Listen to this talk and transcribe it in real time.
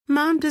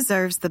Mom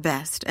deserves the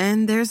best,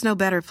 and there's no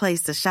better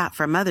place to shop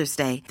for Mother's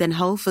Day than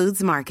Whole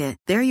Foods Market.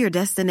 They're your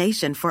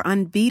destination for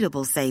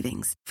unbeatable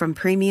savings, from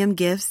premium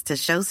gifts to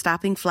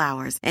show-stopping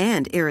flowers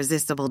and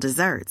irresistible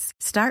desserts.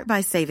 Start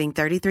by saving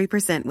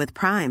 33% with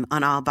Prime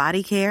on all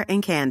body care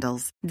and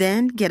candles.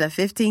 Then get a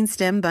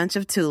 15-stem bunch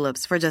of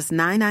tulips for just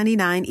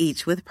 $9.99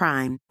 each with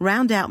Prime.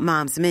 Round out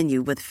Mom's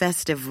menu with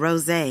festive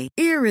rosé,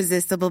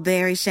 irresistible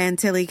berry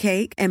chantilly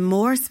cake, and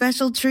more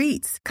special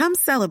treats. Come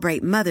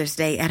celebrate Mother's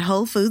Day at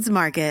Whole Foods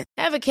Market.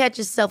 Ever catch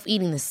yourself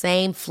eating the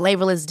same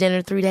flavorless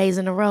dinner 3 days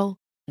in a row?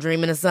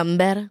 Dreaming of something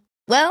better?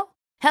 Well,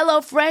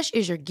 HelloFresh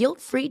is your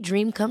guilt-free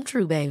dream come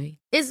true, baby.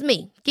 It's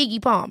me,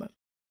 Keke Palmer.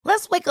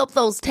 Let's wake up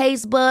those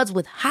taste buds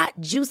with hot,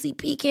 juicy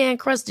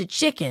pecan-crusted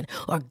chicken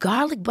or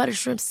garlic butter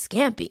shrimp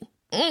scampi.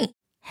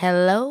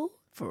 Hello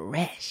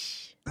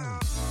Fresh.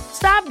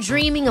 Stop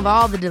dreaming of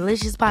all the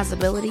delicious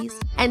possibilities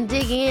and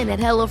dig in at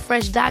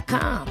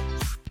HelloFresh.com.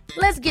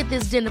 Let's get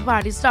this dinner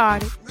party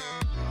started.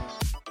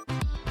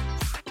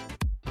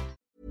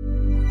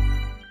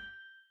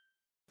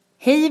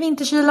 Hej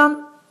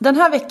Vinterkylan! Den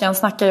här veckan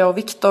snackar jag och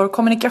Viktor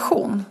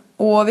kommunikation.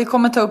 Och vi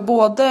kommer ta upp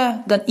både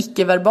den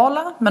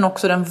icke-verbala men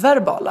också den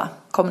verbala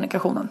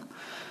kommunikationen.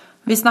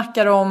 Vi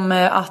snackar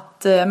om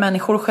att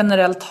människor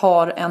generellt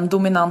har en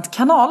dominant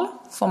kanal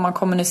som man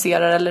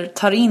kommunicerar eller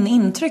tar in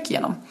intryck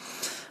genom.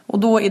 Och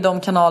då är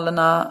de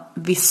kanalerna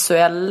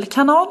visuell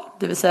kanal,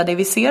 det vill säga det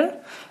vi ser,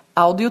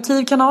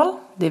 audiotiv kanal,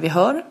 det vi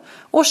hör,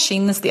 och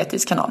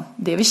kinestetisk kanal,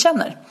 det vi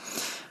känner.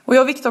 Och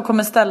jag och Viktor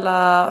kommer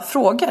ställa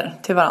frågor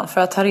till varandra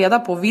för att ta reda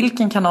på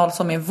vilken kanal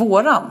som är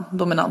våran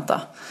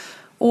dominanta.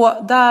 Och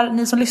där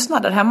ni som lyssnar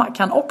där hemma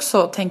kan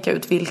också tänka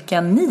ut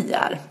vilken ni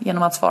är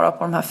genom att svara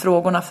på de här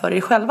frågorna för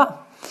er själva.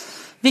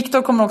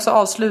 Viktor kommer också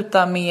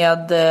avsluta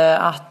med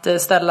att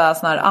ställa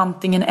såna här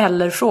antingen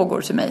eller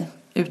frågor till mig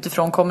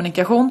utifrån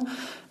kommunikation,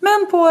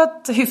 men på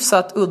ett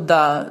hyfsat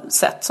udda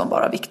sätt som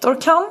bara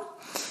Viktor kan.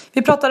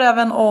 Vi pratar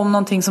även om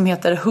någonting som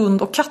heter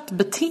hund- och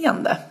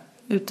kattbeteende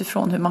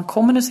utifrån hur man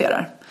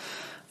kommunicerar.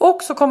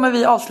 Och så kommer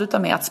vi avsluta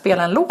med att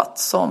spela en låt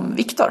som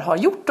Viktor har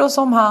gjort och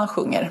som han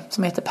sjunger,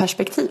 som heter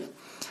Perspektiv.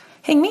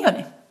 Häng med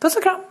hörni, puss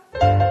och kram!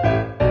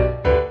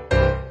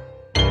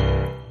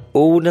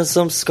 Orden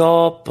som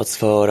skapats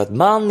för att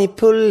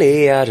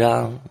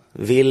manipulera,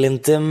 vill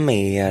inte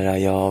mera,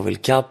 jag vill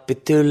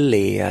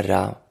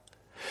kapitulera.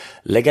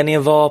 Lägga ner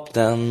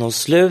vapnen och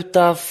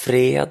sluta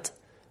fred.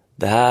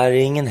 Det här är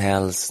ingen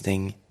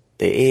hälsning,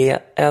 det är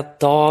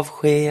ett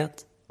avsked.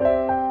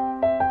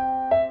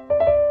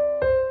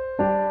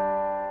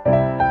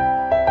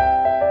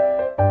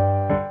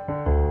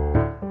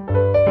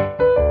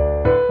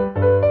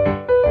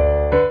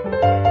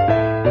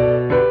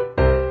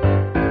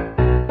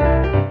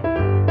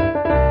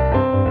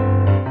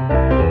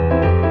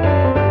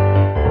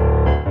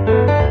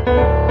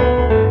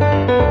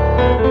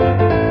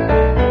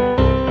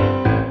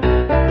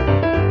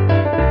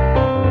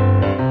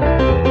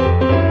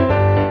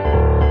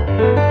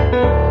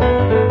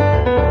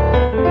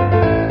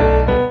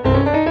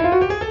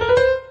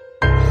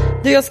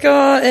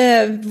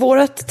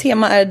 Vårt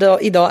tema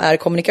idag är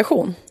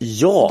kommunikation.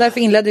 Ja. Därför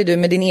inledde du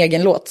med din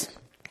egen låt.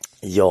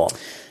 Ja.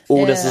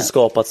 Orden som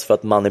skapats för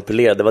att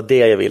manipulera, det var det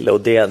jag ville.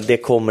 Och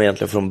det kommer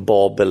egentligen från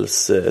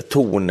Babels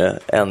torn,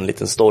 en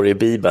liten story i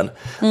Bibeln.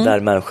 Där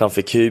människan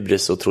fick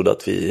hybris och trodde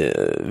att vi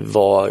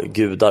var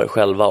gudar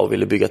själva och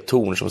ville bygga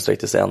torn som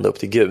sträckte sig ända upp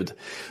till Gud.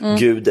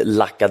 Gud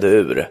lackade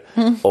ur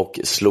och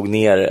slog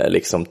ner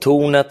liksom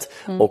tornet,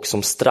 och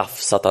som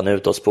straff satte han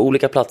ut oss på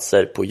olika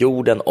platser på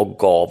jorden och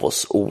gav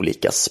oss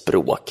olika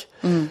språk.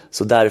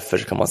 Så därför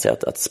kan man säga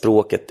att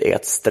språket är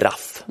ett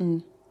straff.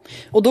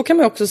 Och då kan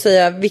man också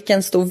säga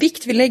vilken stor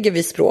vikt vi lägger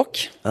vid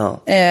språk. Ja.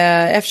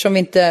 Eftersom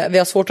vi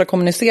har svårt att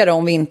kommunicera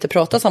om vi inte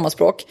pratar samma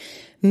språk.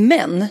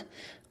 Men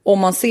om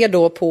man ser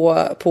då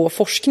på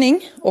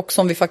forskning, och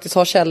som vi faktiskt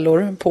har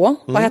källor på.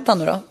 Vad heter han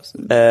nu då?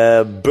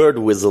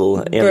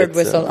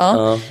 Birdwhistle.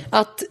 Ja.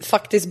 Att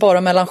faktiskt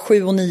bara mellan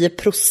 7 och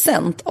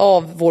 9%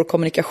 av vår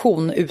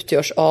kommunikation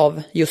utgörs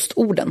av just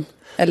orden.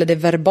 Eller det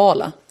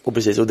verbala. Och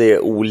precis, och det är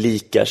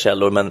olika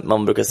källor, men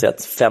man brukar säga att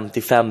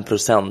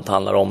 55%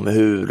 handlar om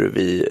hur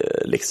vi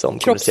liksom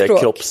kommunicerar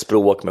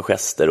kroppsspråk med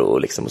gester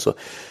och liksom och så.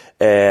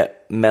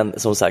 Men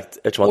som sagt,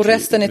 eftersom och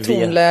resten är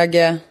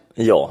tonläge.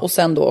 Ja. Och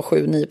sen då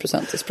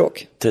 7-9% i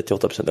språk.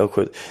 38% av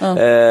 7.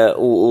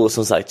 Och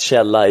som sagt,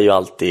 källa är ju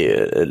alltid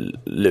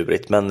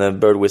lurigt. Men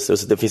Birdwhistle,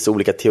 det finns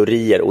olika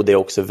teorier. Och det är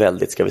också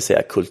väldigt, ska vi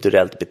säga,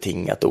 kulturellt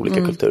betingat. Olika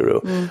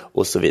kulturer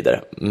och så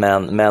vidare.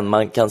 Men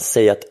man kan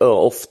säga att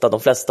ofta, de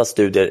flesta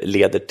studier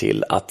leder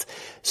till att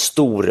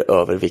stor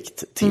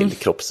övervikt till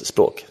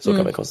kroppsspråk. Så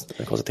kan vi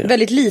konstatera.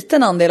 Väldigt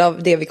liten andel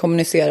av det vi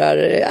kommunicerar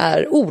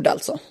är ord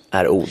alltså.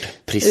 Är ord,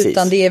 precis.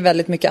 Utan det är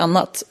väldigt mycket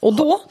annat. Och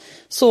då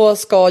så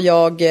ska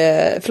jag...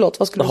 Förlåt,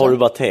 vad skulle du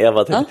säga?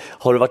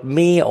 Har du varit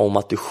med om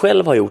att du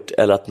själv har gjort,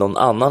 eller att någon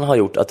annan har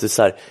gjort, att du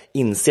så här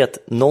inser att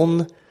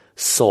någon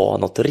sa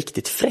något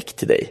riktigt fräckt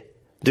till dig?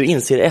 Du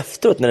inser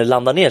efteråt när det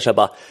landar ner så här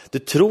bara, du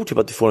tror typ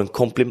att du får en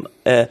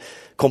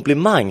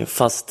komplimang,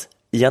 fast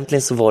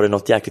egentligen så var det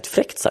något jäkligt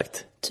fräckt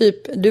sagt. Typ,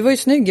 du var ju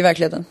snygg i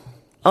verkligheten.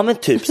 Ja, men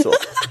typ så.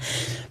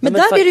 Men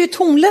där är det ju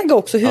tonläge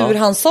också hur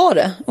han sa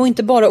det. Och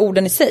inte bara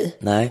orden i sig.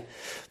 Nej,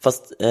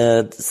 fast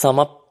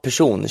samma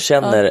person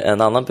känner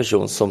en annan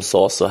person som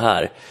sa så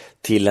här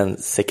till en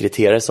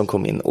sekreterare som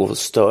kom in och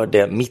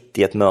störde mitt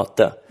i ett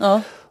möte.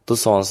 Ja. Då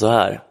sa han så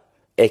här,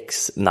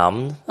 X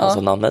namn,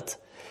 alltså namnet.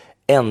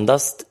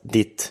 Endast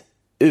ditt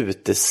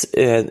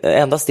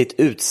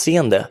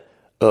utseende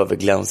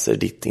överglänser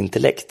ditt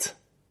intellekt.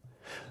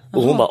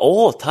 Och hon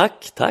bara,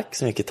 tack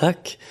så mycket,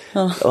 tack.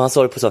 Ja. Och han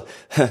sa det på så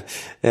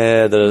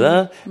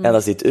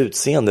endast ditt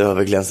utseende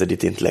överglänser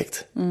ditt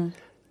intellekt.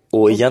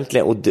 Och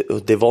egentligen, och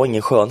det var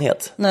ingen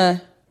skönhet. Nej.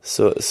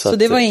 Så att,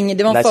 det var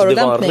en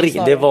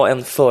förolämpning? Det var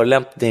en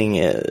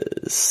förolämpning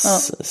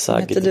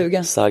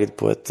sagd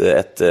på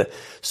ett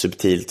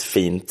subtilt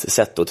fint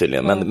sätt då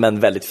tydligen, men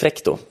väldigt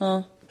fräckt då.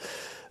 Ja.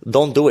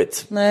 Don't do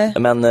it. Nej.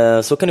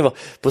 Men så kan det vara.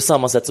 På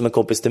samma sätt som en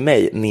kompis till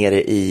mig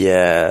nere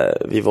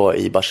vi var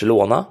i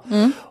Barcelona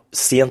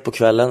sent på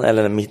kvällen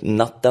eller mitt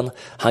natten.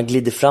 Han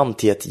glider fram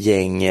till ett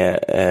gäng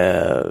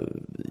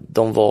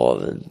de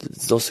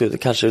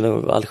kanske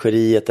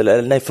Algeriet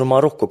eller nej, från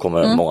Marocko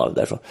kommer många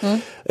därifrån.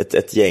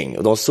 Ett gäng,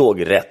 och de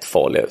såg rätt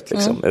farliga ut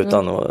liksom,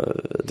 utan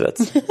du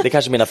vet, det är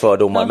kanske mina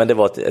fördomar, men det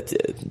var ett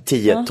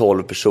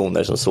 10-12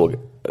 personer som såg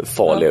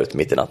farliga ut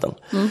mitt i natten.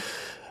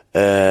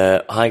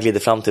 Han glider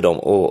fram till dem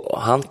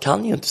och han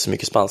kan ju inte så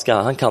mycket spanska.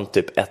 Han kan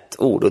typ ett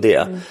ord och det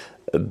är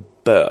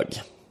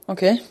bög.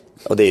 Okay.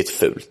 Och det är ett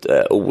fult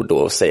ord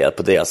att säga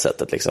på det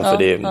sättet liksom, för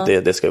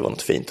det ska ju vara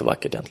något fint och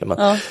vackert egentligen,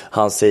 men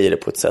han säger det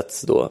på ett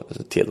sätt då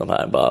till de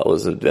här bara,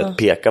 och så, du vet,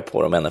 pekar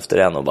på dem en efter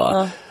en och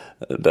bara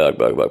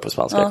bög på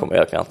spanska.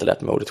 Jag kan inte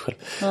lärt mig ordet själv.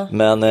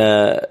 Men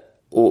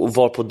och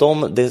var på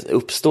dem det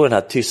uppstår den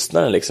här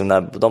tystnaden liksom,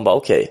 när de bara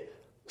okej,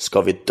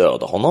 ska vi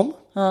döda honom?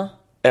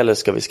 Eller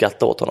ska vi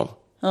skratta åt honom?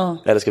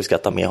 Eller ska vi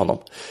skratta med honom?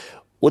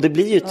 Och det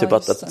blir ju typ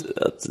att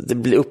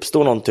det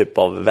uppstår någon typ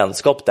av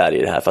vänskap där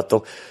i det här, för att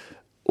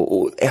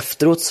och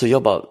efteråt så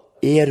jag bara,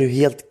 är du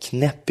helt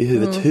knäpp i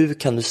huvudet? Hur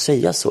kan du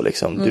säga så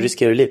liksom? Du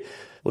riskerar ditt liv.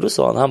 Och då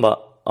sa han bara,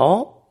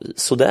 ja,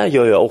 så där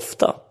gör jag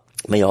ofta,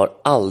 men jag har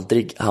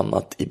aldrig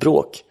hamnat i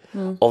bråk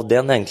av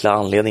den enkla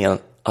anledningen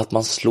att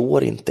man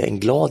slår inte en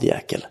glad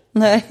jäkel.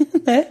 Nej.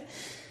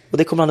 Och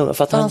det kommer han undan,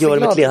 för att han gör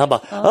det med klen. Han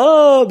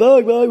bara,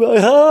 bög,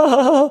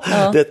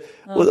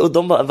 och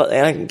de bara,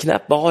 är han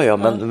knäpp? Ja,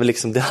 men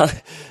liksom det,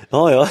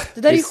 ja.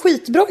 Det där är ju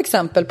skitbra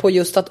exempel på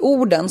just att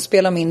orden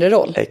spelar mindre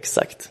roll.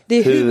 Exakt. Det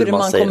är hur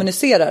man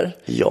kommunicerar.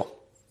 Ja.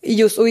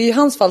 Och i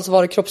hans fall så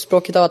var det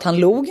kroppsspråket av att han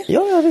log.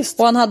 Ja, visst.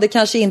 Och han hade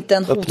kanske inte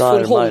en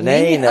hotfull hållning.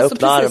 Nej, alltså,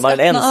 öppna armar.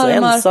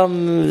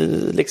 Ensam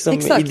liksom,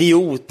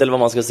 idiot eller vad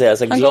man ska säga.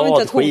 Så han glad gav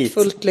inte ett skit.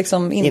 Hotfullt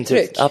liksom,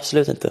 intryck.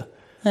 Absolut inte.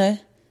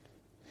 Nej.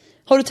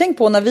 Har du tänkt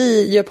på när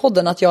vi gör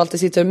podden att jag alltid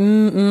sitter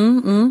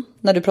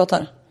när du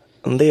pratar?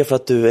 Det är för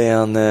att du är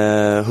en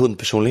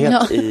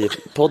hundpersonlighet i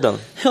podden.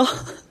 Ja,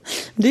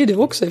 det är du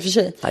också i och för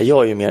sig. Ja,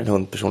 jag är ju mer en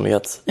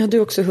hundpersonlighet. Ja, du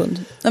är också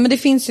hund. Ja, men det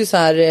finns ju så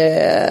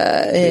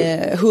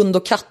här hund-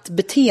 och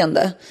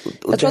kattbeteende.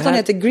 Jag tror att han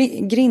heter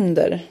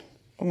Grinder,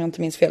 om jag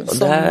inte minns fel. Som...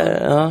 Det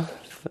här,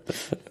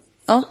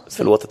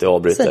 förlåt att jag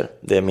avbryter. Säg.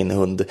 Det är min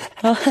hund.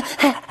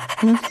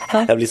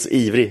 Jag blir så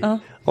ivrig.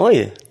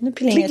 Oj. Nu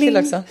plingar till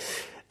också.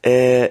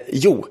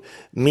 Jo,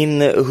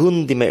 min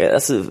hund i mig,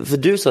 alltså, för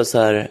du sa så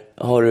här,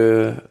 har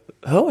du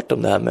hört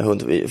om det här med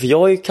hund? För jag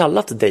har ju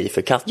kallat dig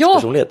för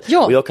kattpersonlighet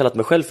och jag har kallat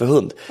mig själv för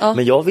hund.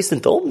 Men jag visste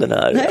inte om den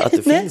här, att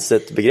det finns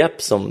ett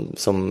begrepp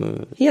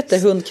som heter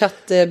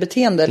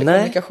hund-katt-beteende eller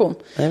kommunikation.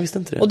 Nej, jag visste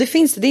inte det. Och det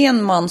är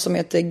en man som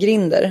heter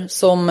Grinder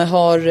som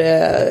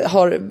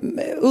har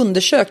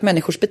undersökt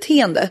människors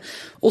beteende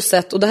och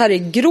sett, och det här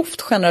är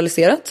grovt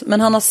generaliserat,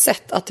 men han har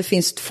sett att det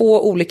finns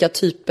 2 olika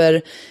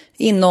typer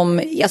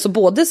inom, alltså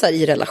både så här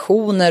i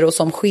relationer och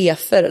som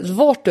chefer,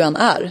 vart du än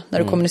är när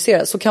du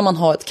kommunicerar, så kan man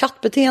ha ett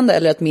kattbeteende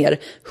eller ett mer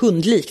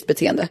hundlikt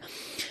beteende.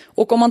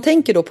 Och om man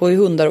tänker då på hur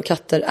hundar och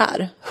katter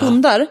är.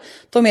 Hundar,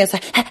 de är så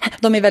här,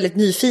 de är väldigt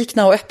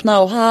nyfikna och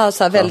öppna och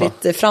så här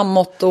väldigt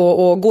framåt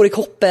och går i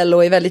koppel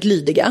och är väldigt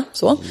lydiga.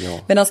 Så. Ja.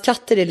 Medan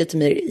katter är lite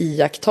mer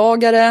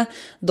iakttagare,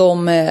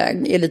 de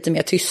är lite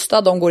mer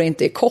tysta, de går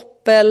inte i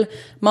koppel.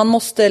 Man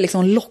måste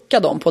liksom locka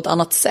dem på ett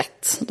annat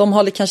sätt.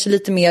 De kanske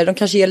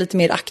ger lite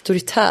mer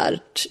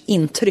auktoritärt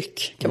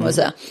intryck, kan man väl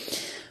säga.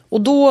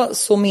 Och då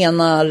så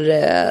menar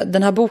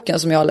den här boken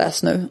som jag har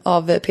läst nu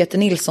av Peter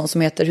Nilsson,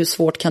 som heter Hur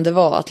svårt kan det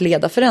vara att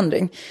leda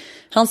förändring?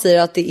 Han säger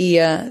att det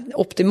är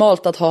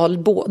optimalt att ha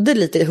både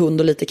lite hund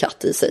och lite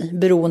katt i sig,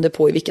 beroende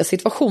på i vilka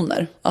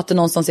situationer. Att det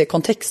någonstans är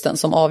kontexten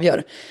som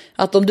avgör.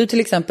 Att om du till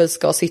exempel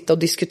ska sitta och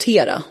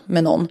diskutera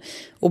med någon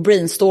och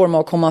brainstorma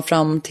och komma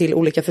fram till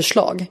olika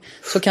förslag,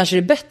 så kanske det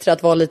är bättre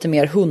att vara lite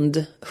mer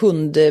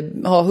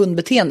ha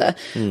hundbeteende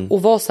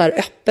och vara så här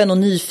öppen och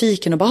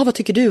nyfiken och bara, vad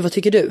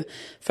tycker du?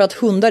 För att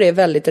hundar är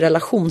väldigt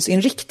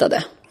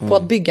relationsinriktade på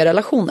att bygga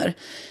relationer.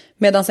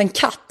 Medan en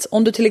katt,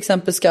 om du till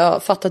exempel ska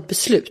fatta ett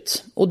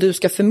beslut och du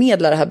ska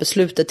förmedla det här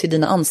beslutet till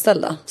dina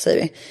anställda,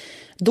 säger vi,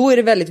 då är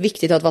det väldigt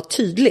viktigt att vara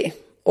tydlig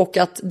Och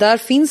att där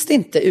finns det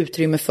inte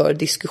utrymme för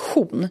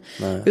diskussion.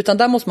 Utan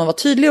där måste man vara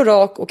tydlig och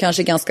rak och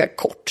kanske ganska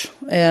kort.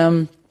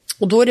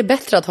 Och då är det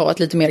bättre att ha ett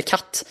lite mer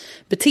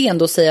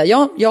kattbeteende och säga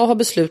ja, jag har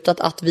beslutat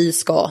att vi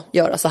ska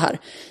göra så här.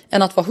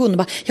 Än att vara hund och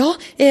bara,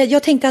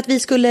 jag tänkte att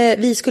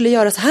vi skulle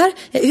göra så här.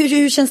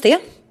 Hur känns det?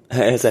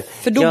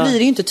 För då blir det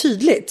ju inte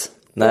tydligt.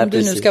 Nej, om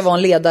du nu ska vara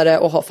en ledare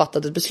och ha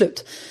fattat ett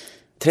beslut.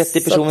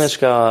 30 personer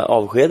ska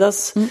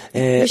avskedas.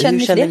 Hur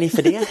känner ni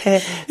för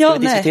det? Ska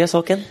vi diskutera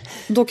saken?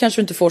 Då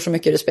kanske du inte får så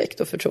mycket respekt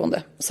och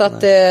förtroende. Så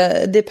att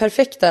det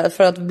perfekta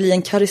för att bli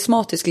en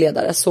karismatisk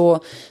ledare så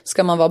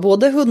ska man vara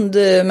både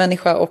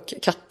hundmänniska och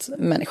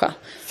kattmänniska.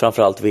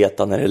 Framförallt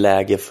veta när det är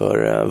läge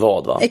för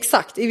vad, va?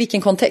 Exakt, i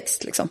vilken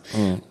kontext liksom.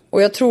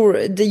 Och jag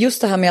tror det är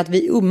just det här med att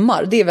vi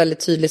det är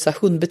väldigt tydligt så här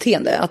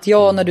hundbeteende. Att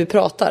jag när du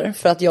pratar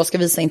för att jag ska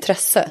visa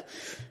intresse.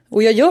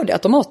 Och jag gör det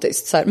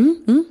automatiskt så här,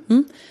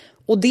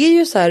 Och det är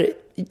ju så här,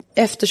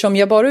 eftersom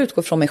jag bara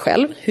utgår från mig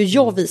själv, hur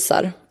jag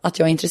visar att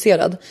jag är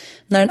intresserad.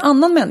 När en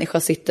annan människa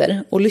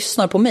sitter och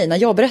lyssnar på mig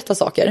när jag berättar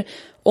saker,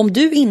 om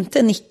du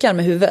inte nickar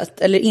med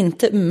huvudet eller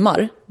inte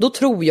då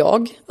tror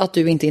jag att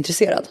du inte är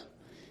intresserad.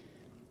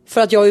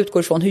 För att jag utgår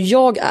ifrån hur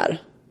jag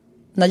är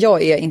när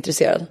jag är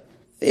intresserad.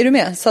 Är du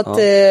med? Så att,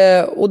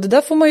 och det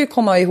där får man ju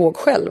komma ihåg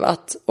själv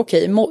att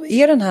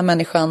är den här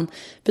människan,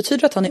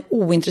 betyder att han är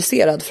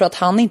ointresserad för att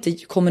han inte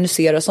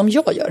kommunicerar som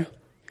jag gör?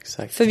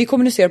 Exakt. För vi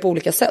kommunicerar på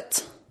olika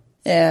sätt.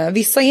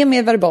 Vissa är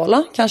mer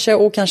verbala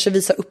och kanske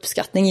visar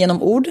uppskattning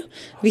genom ord.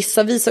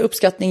 Vissa visar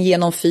uppskattning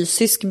genom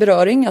fysisk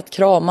beröring, att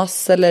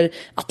kramas eller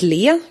att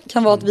le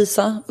kan vara att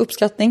visa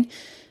uppskattning.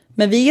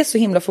 Men vi är så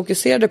himla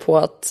fokuserade på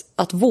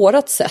att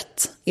vårat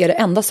sätt är det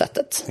enda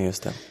sättet.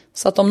 Just det.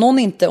 Så att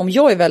om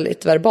jag är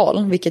väldigt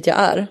verbal, vilket jag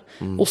är,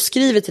 och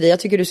skriver till dig, jag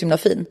tycker du är så himla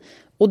fin,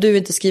 och du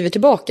inte skriver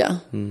tillbaka,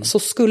 så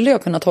skulle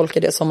jag kunna tolka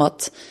det som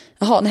att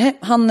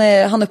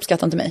han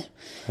uppskattar inte mig.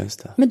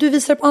 Just det. Men du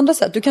visar det på andra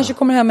sätt. Du kanske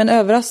kommer hem med en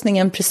överraskning,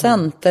 en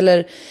present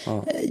eller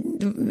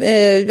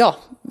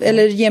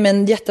eller ge mig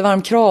en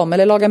jättevarm kram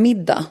eller laga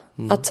middag.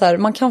 Att så här,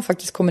 man kan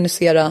faktiskt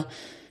kommunicera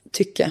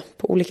tycke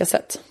på olika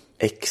sätt.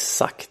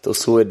 Exakt, och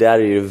så är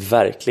det ju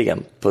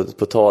verkligen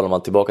på tal om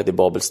att tillbaka till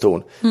Babels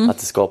torn,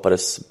 att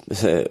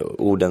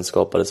orden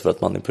skapades för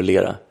att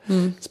manipulera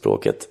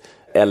språket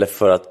eller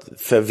för att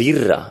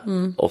förvirra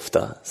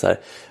ofta. Så här,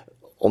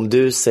 om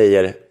du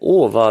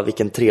säger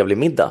vilken trevlig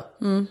middag,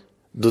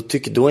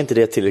 då är inte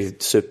det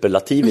tillräckligt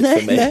superlativt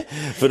för mig. Nej.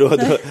 För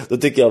då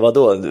tycker jag,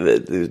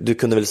 du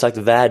kunde väl sagt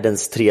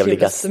världens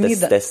trevligaste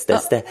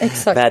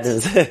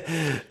världens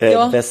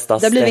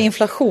bästaste. Det blir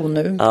inflation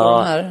nu på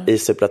de här. I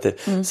superlativ.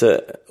 Så,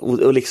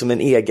 och liksom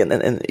en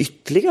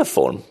ytterligare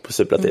form på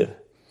superlativ.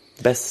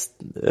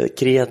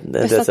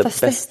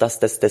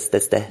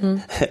 Bästaste.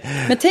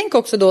 Men tänk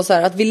också då så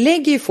här att vi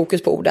lägger ju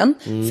fokus på orden,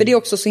 för det är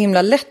också så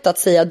himla lätt att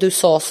säga du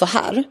sa så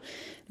här.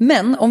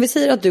 Men om vi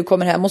säger att du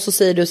kommer hem och så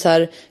säger du så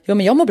här, ja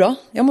men jag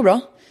mår bra.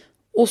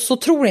 Och så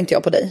tror inte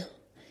jag på dig.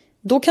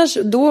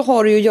 Då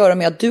har det ju att göra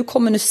med att du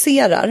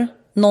kommunicerar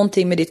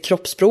någonting med ditt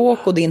kroppsspråk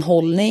och din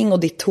hållning och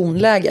ditt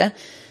tonläge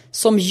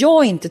som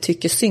jag inte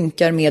tycker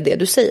synkar med det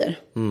du säger.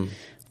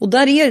 Och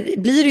där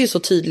blir det ju så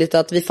tydligt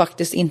att vi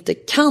faktiskt inte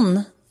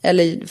kan,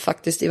 eller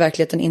faktiskt i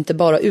verkligheten inte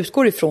bara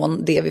utgår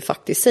ifrån det vi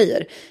faktiskt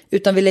säger,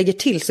 utan vi lägger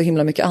till så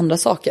himla mycket andra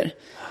saker.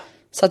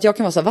 Så att jag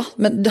kan vara så här, va?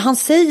 Men han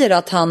säger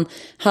att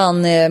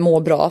han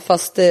mår bra,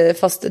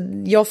 fast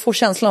jag får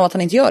känslan av att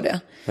han inte gör det.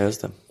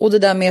 Just det. Och det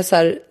där med så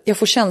här, jag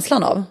får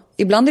känslan av.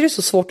 Ibland är det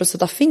så svårt att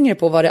sätta fingret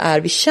på vad det är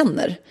vi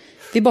känner.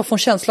 Vi bara får en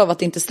känsla av att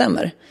det inte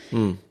stämmer.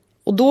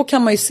 Och då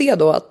kan man ju se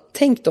då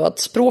tänk då att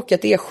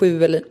språket är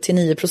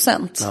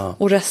 7-9%.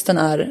 Och resten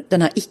är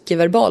den här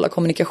icke-verbala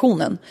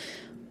kommunikationen.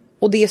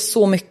 Och det är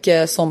så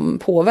mycket som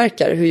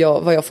påverkar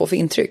vad jag får för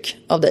intryck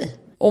av dig.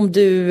 Om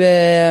du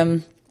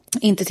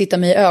inte tittar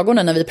mig i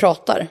ögonen när vi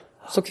pratar,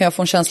 så kan jag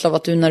få en känsla av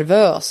att du är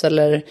nervös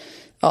eller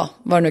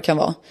vad det nu kan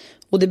vara.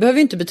 Och det behöver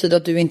ju inte betyda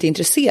att du inte är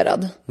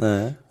intresserad.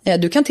 Nej.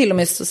 Du kan till och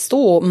med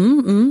stå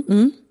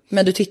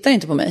men du tittar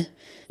inte på mig.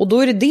 Och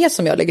då är det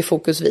som jag lägger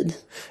fokus vid.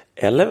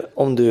 Eller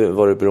om du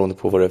var beroende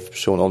på vad det är för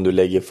person, om du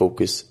lägger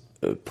fokus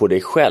på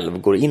dig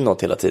själv, går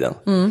inåt hela tiden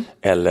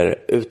eller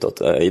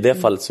utåt. I det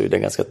fallet så är det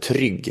en ganska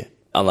trygg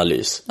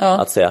analys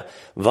att säga,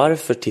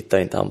 varför tittar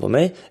inte han på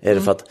mig? Är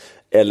det för att,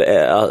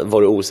 eller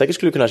var du osäker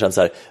skulle du kunna känna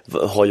så här,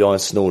 har jag en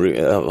snor,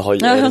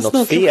 är det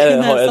något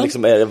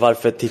fel?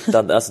 Varför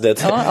tittar alltså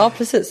det? Ja,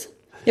 precis.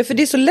 Ja, för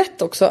det är så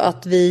lätt också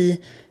att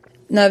vi,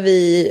 när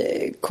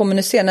vi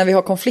kommunicerar, när vi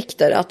har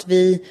konflikter, att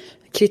vi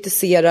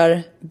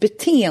kritiserar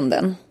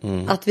beteenden.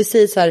 Att vi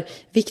säger så här,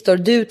 Viktor,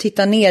 du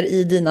tittar ner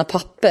i dina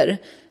papper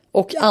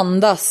och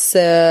andas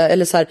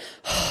eller så här,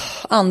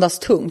 andas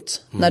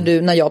tungt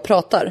när jag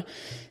pratar.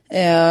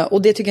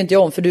 Och det tycker inte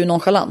jag om, för du är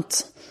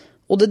nonchalant.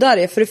 Och det där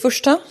är, för det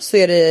första så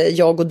är det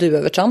jag och du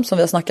övertramp som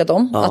vi har snackat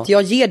om. Att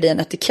jag ger dig en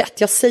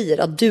etikett. Jag säger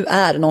att du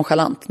är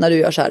nonchalant när du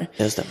gör så här.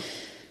 Just det.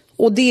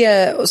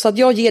 Och så att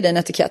jag ger dig en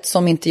etikett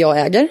som inte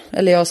jag äger.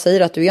 Eller jag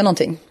säger att du är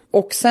någonting.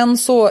 Och sen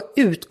så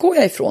utgår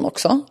jag ifrån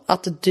också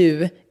att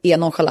du är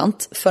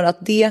nonchalant. För att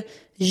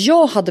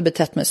jag hade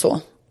betett mig så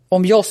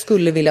om jag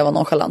skulle vilja vara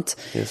nonchalant.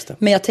 Just det.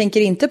 Men jag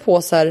tänker inte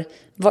på så här,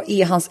 vad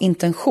är hans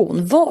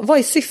intention? Vad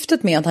är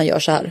syftet med att han gör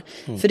så här?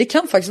 För det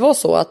kan faktiskt vara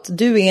så att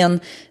du är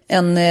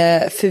en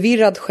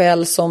förvirrad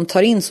själ som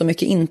tar in så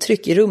mycket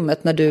intryck i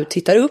rummet när du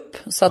tittar upp.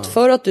 Så att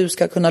för att du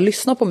ska kunna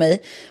lyssna på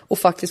mig och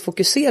faktiskt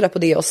fokusera på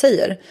det jag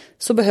säger,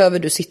 så behöver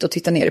du sitta och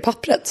titta ner i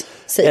pappret.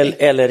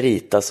 Eller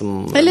rita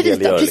som eller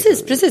rita, gör,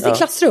 precis, liksom. i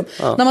klassrum.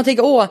 När man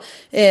tänker,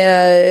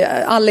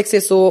 Alex är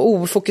så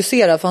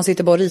ofokuserad för han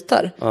sitter bara och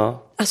ritar.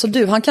 Alltså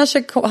han kanske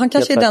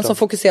är den som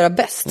fokuserar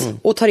bäst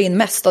och tar in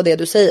mest av det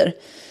du säger.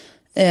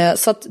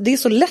 Så att det är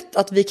så lätt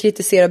att vi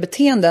kritiserar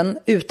beteenden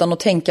utan att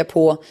tänka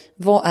på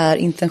vad är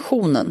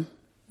intentionen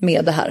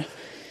med det här.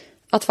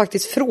 Att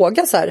faktiskt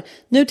fråga så här,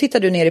 nu tittar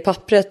du ner i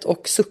pappret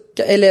och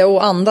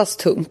och andas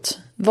tungt.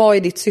 Vad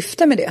är ditt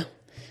syfte med det?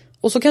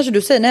 Och så kanske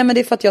du säger, nej men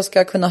det är för att jag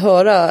ska kunna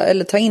höra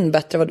eller ta in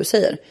bättre vad du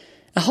säger.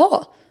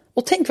 Jaha,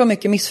 och tänk vad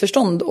mycket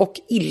missförstånd och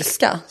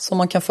ilska som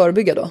man kan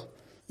förebygga då.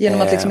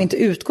 Genom att liksom inte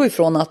utgå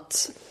ifrån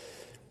att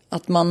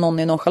någon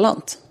är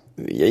nonchalant.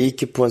 Jag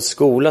gick ju på en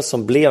skola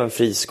som blev en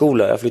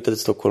friskola. Jag flyttade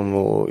till Stockholm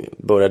och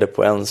började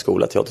på en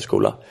skola,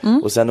 teaterskola.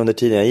 Och sen under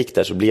tiden jag gick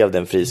där så blev det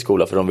en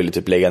friskola, för de ville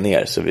typ lägga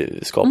ner, så vi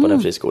skapade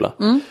en friskola.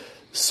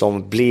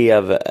 Som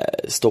blev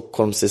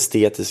Stockholms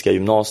estetiska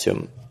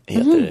gymnasium,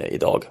 heter det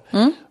idag.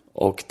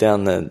 Och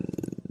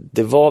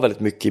det var väldigt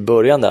mycket i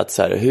början där att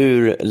så här,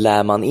 hur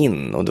lär man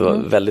in? Och det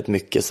var väldigt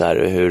mycket så här,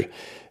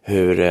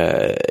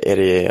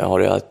 har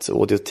du ett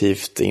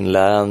auditivt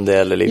inlärande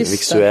eller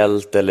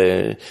visuellt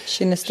eller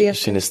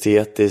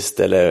kinestetiskt,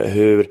 eller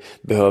hur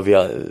behöver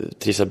jag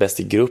trivas bäst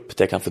i grupp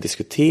där jag kan få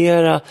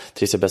diskutera,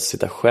 trivas bäst att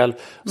sitta själv.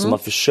 Så man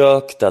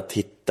försökte att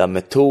hitta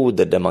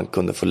metoder där man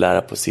kunde få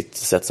lära på sitt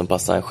sätt som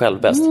passar en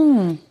själv bäst.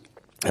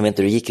 Jag vet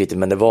inte hur det gick riktigt,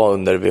 men det var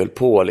under vi höll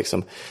på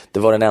liksom, det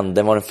var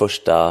den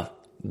första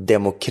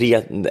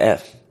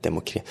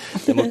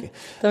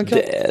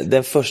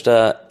den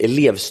första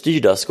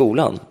elevstyrda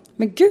skolan.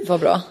 Men gud vad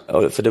bra.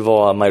 För det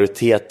var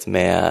majoritet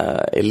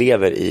med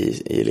elever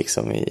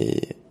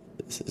i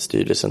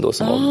styrelsen då,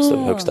 som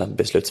var högsta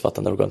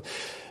beslutsfattande organ.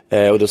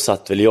 Och då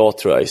satt väl jag,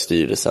 tror jag, i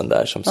styrelsen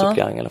där som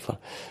suppleant i alla fall.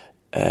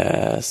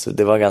 Så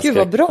det var ganska, gud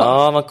vad bra.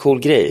 Ja, det var en cool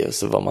grej. Och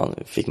så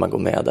fick man gå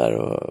med där.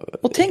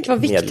 Och tänk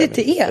vad viktigt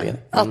det är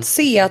att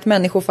se att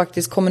människor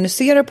faktiskt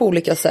kommunicerar på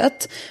olika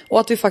sätt. Och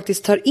att vi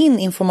faktiskt tar in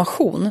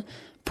information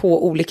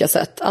på olika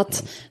sätt.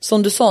 Att,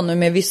 som du sa nu,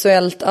 med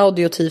visuellt,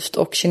 auditivt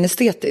och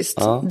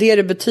kinestetiskt.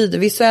 Det betyder,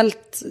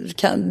 visuellt,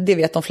 det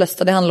vet de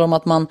flesta, det handlar om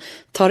att man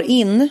tar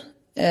in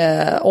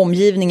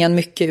omgivningen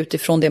mycket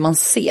utifrån det man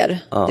ser,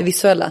 det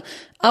visuella.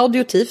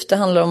 Auditivt, det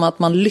handlar om att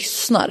man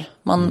lyssnar.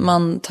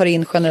 Man tar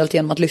in generellt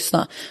genom att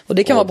lyssna. Och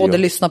det kan vara både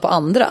lyssna på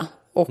andra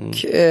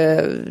och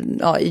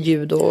i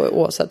ljud och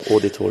oavsett.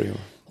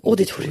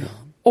 Auditorium.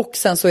 Och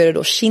sen så är det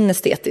då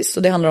kinestetiskt,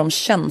 och det handlar om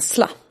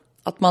känsla.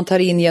 Att man tar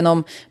in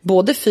genom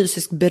både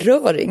fysisk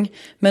beröring,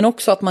 men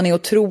också att man är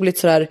otroligt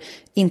sådär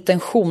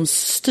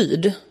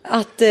intentionsstyrd.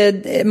 Att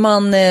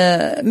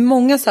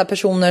många så här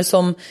personer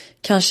som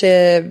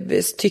kanske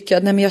tycker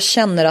att nej, men jag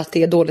känner att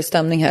det är dålig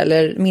stämning här,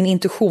 eller min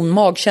intuition,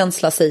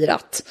 magkänsla säger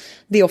att.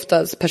 Det är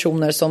ofta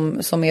personer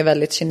som är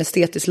väldigt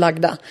kinestetiskt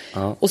lagda.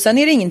 Och sen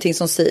är det ingenting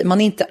som säger,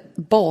 man är inte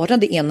bara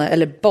det ena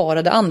eller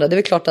bara det andra. Det är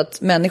väl klart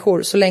att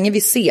människor, så länge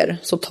vi ser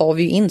så tar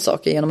vi in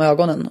saker genom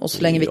ögonen, och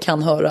så länge vi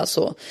kan höra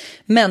så.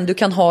 Men du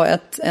kan ha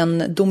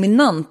en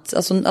dominant,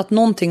 alltså att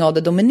någonting av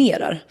det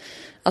dominerar.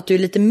 Att du är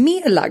lite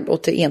mer lagd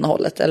åt det ena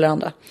hållet eller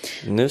andra.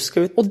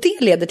 Och det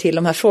leder till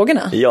de här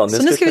frågorna.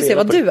 Så nu ska vi se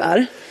vad du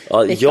är.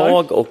 Ja,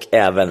 jag och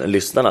även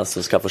lyssnarna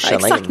som ska få känna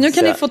in. Exakt, nu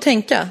kan ni få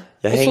tänka.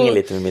 Jag hänger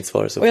lite med mitt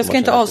svar. Och jag ska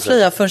inte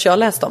avslöja förrän jag har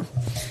läst dem.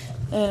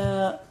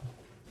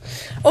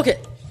 Okej,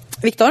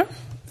 Viktor.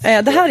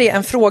 Det här är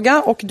en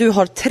fråga och du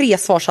har 3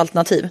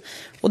 svarsalternativ.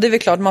 Och det är väl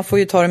klart, man får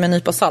ju ta det med en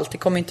nypa salt. Det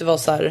kommer inte vara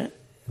så här...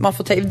 Man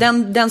får ta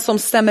den som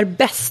stämmer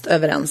bäst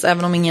överens,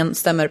 även om ingen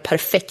stämmer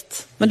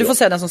perfekt. Men du får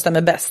säga den som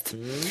stämmer bäst.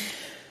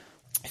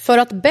 För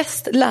att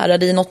bäst lära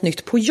dig något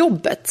nytt på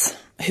jobbet,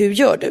 hur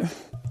gör du?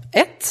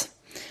 1.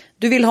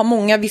 Du vill ha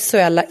många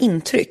visuella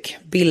intryck,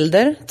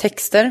 bilder,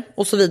 texter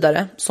och så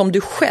vidare, som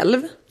du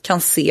själv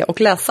kan se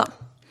och läsa.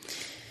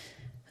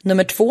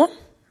 Nummer 2.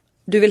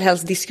 Du vill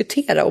helst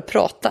diskutera och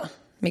prata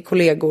med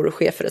kollegor,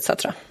 chefer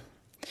etc.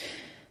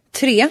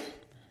 3.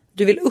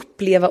 Du vill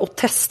uppleva och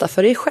testa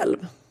för dig själv.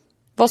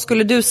 Vad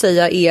skulle du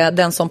säga är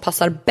den som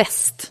passar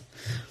bäst?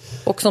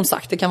 Och som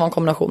sagt, det kan vara en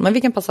kombination. Men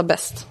vilken passar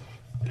bäst?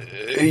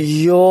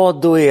 Ja,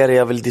 då är det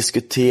jag vill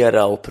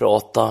diskutera och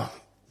prata.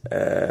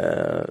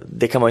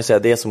 Det kan man ju säga,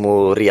 det är som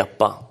att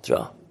repa, tror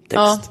jag.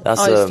 Text.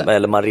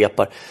 Eller man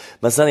repar.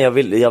 Men sen jag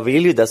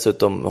vill ju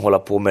dessutom hålla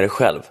på med det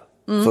själv.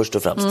 Först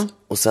och främst.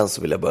 Och sen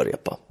så vill jag börja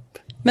repa.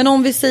 Men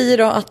om vi säger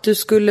då att du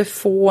skulle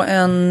få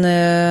en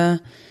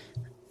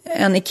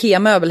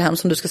IKEA-möbel hem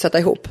som du ska sätta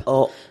ihop.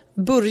 Ja.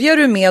 Börjar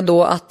du med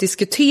då att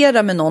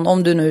diskutera med någon,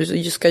 om du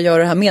nu ska göra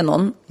det här med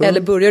någon?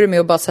 Eller börjar du med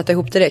att bara sätta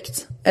ihop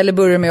direkt? Eller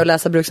börjar du med att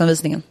läsa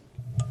bruksanvisningen?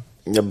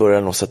 Jag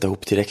börjar nog sätta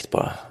ihop direkt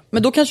bara.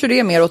 Men då kanske det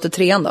är mer åt det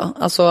 3:an då?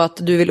 Alltså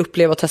att du vill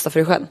uppleva och testa för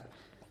dig själv?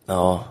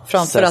 Ja.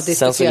 Framför att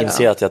diskutera. Sen så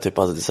inser jag att jag typ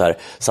hade så här,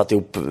 satt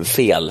ihop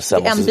fel. Så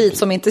en bit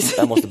som inte...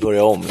 jag måste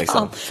börja om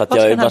liksom. För att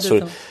jag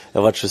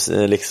har varit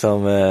så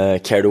liksom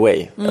carried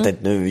away. Jag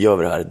tänkte, nu gör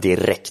vi det här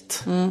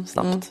direkt.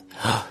 Snabbt.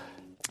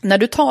 När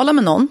du talar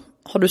med någon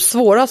har du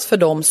svårast för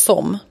dem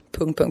som...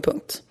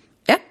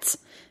 1.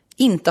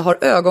 Inte har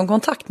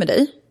ögonkontakt med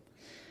dig.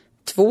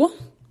 2.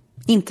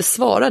 Inte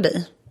svarar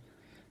dig.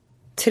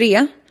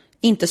 3.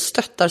 Inte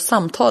stöttar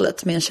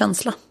samtalet med en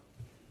känsla.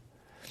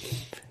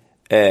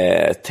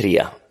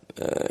 3.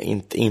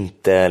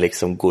 Inte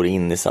liksom går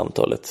in i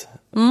samtalet.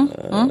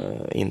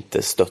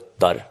 Inte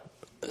stöttar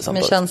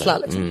samtalet. Med känsla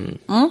liksom.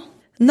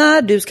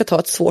 När du ska ta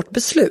ett svårt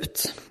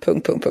beslut.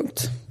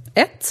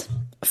 1.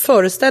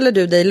 Föreställer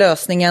du dig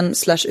lösningen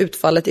 /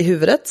 utfallet i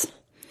huvudet.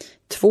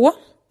 2.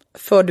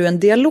 För du en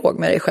dialog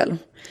med dig själv.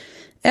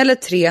 Eller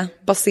 3.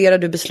 Baserar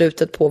du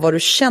beslutet på vad du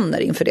känner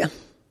inför det.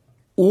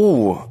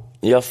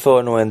 Jag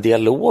för nog en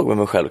dialog med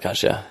mig själv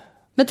kanske.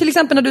 Men till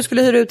exempel när du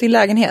skulle hyra ut din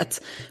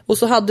lägenhet. Och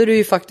så hade du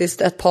ju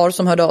faktiskt ett par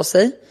som hörde av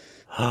sig.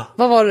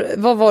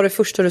 Vad var det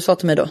första du sa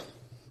till mig då?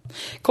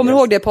 Kommer du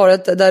ihåg det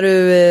paret där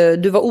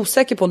du var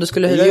osäker på om du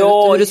skulle hyra ut,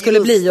 hur det skulle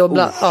bli och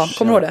bla.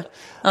 Kommer du ihåg det?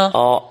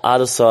 Ja,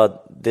 då sa jag,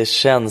 det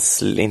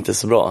känns inte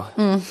så bra.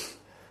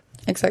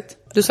 Exakt.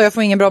 Du sa, jag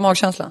får ingen bra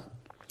magkänsla.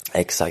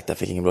 Exakt, jag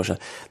fick ingen bra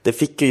känsla. Det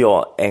fick ju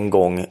jag en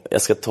gång.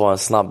 Jag ska ta en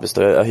snabb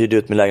historia. Jag hyrde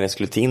ut min lägenhet,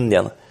 skulle till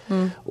Indien.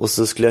 Och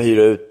så skulle jag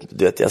hyra ut,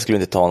 jag skulle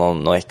inte ta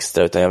någon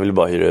extra, utan jag ville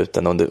bara hyra ut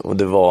den. Och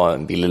det var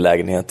en billig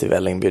lägenhet i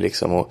Vällingby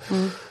liksom.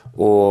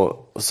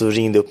 Och så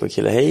ringde upp en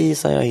kille. Hej,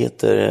 så jag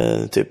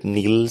heter typ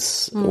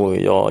Nils och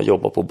jag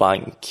jobbar på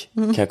bank.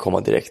 Kan jag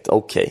komma direkt?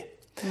 Okej.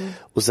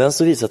 Och sen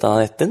så visade att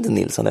han hette inte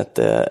Nils, han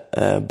hette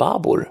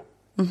Babur.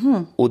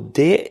 Och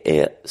det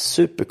är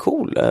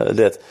supercool,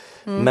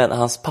 men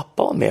hans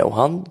pappa var med och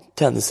han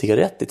tände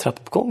cigarett i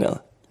trappuppgången.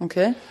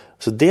 Okej.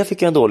 Så det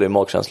fick jag en dålig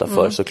magkänsla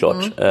för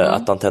såklart.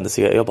 Att han tände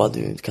cigarett. Jag bara,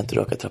 du kan inte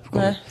röka i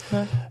trappuppgången.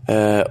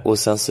 Och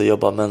sen så jag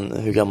bara, men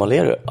hur gammal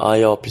är du?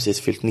 Jag har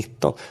precis fyllt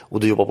 19. Och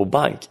du jobbar på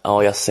bank?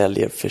 Ja, jag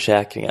säljer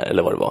försäkringar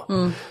eller vad det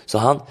var. Så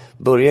han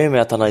börjar ju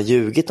med att han har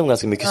ljugit om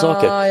ganska mycket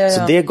saker.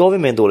 Så det gav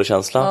mig en dålig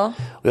känsla.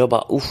 Och jag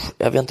bara,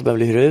 jag vet inte om jag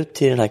vill hyra ut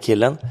till den här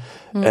killen.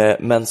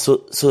 Men så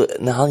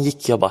när han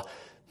gick, jag bara,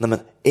 nej men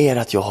är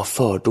det att jag har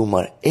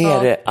fördomar?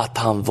 Är det att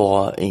han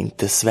var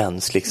inte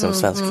svensk, liksom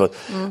svenskfödd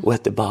och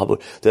hette Babur?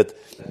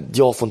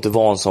 Jag får inte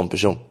vara en sån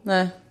person.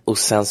 Nej. Och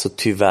sen så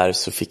tyvärr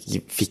så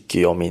fick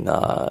jag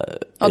mina...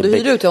 Ja, du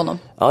hyrde ut till honom?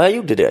 Ja, jag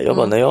gjorde det. Jag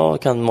bara, när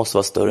jag måste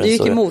vara större. Du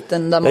gick emot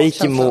den där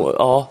magkänslan?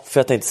 Ja, för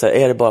jag tänkte så här,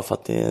 är det bara för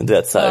att du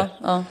vet så här...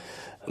 Ja.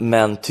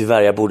 Men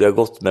tyvärr, jag borde ha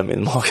gått med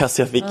min mage.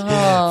 Så jag fick,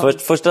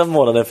 första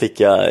månaden fick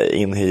jag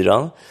in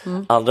hyran.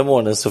 Andra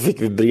månaden så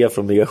fick vi brev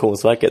från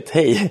Migrationsverket.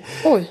 Hej!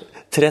 Oj.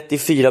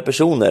 34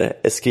 personer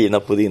är skrivna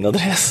på din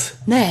adress.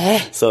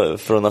 Nej. Så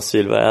från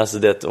asylverket, alltså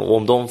det,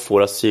 om de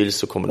får asyl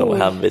så kommer de att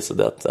hänvisa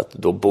att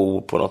då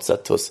bo på något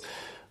sätt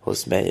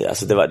hos mig.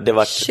 Alltså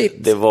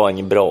det var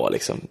ingen bra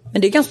liksom.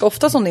 Men det är ganska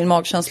ofta som din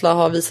magkänsla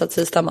har visat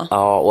sig stämma.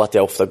 Ja, och att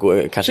jag ofta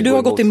kanske för du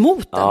har gått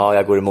emot den. Ja,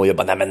 jag går emot. Jag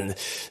bara,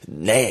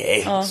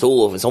 nej,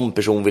 sån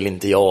person vill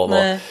inte jag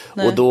vara.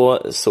 Nej. Och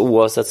då, så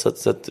oavsett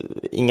så att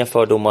inga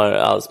fördomar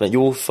alls,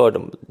 men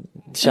fördomar.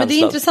 Men det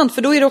är intressant,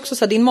 för då är det också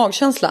så här, din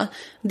magkänsla,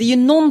 det är ju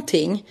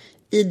någonting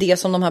i det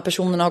som de här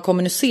personerna har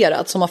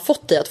kommunicerat som har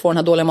fått dig att få den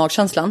här dåliga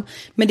magkänslan.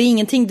 Men det är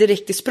ingenting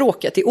direkt i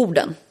språket, i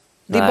orden.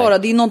 Det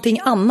är någonting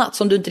annat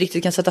som du inte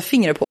riktigt kan sätta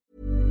fingret på.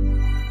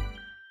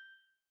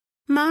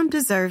 Mom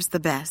deserves the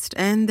best,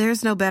 and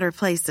there's no better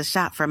place to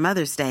shop for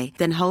Mother's Day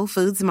than Whole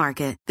Foods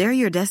Market. They're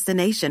your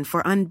destination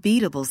for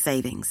unbeatable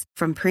savings,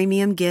 from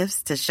premium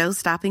gifts to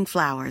show-stopping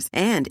flowers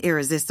and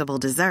irresistible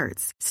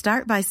desserts.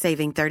 Start by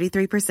saving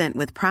 33%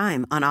 with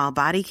Prime on all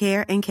body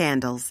care and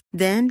candles.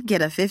 Then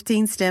get a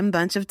 15-stem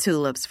bunch of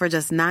tulips for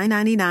just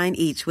 $9.99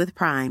 each with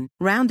Prime.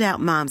 Round out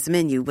Mom's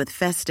menu with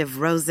festive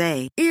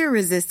rosé,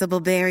 irresistible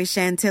berry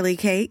chantilly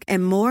cake,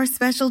 and more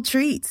special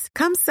treats.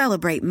 Come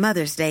celebrate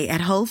Mother's Day at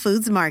Whole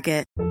Foods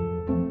Market.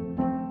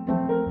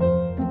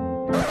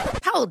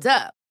 Hold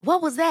up.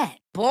 What was that?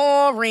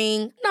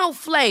 Boring. No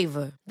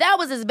flavor. That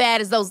was as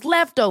bad as those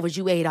leftovers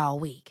you ate all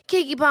week.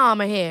 Keke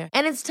Palmer here,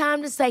 and it's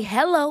time to say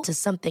hello to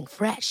something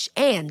fresh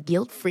and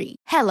guilt-free.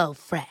 Hello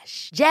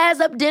Fresh.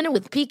 Jazz up dinner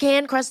with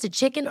pecan-crusted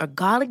chicken or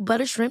garlic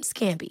butter shrimp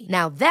scampi.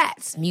 Now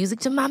that's music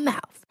to my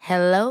mouth.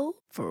 Hello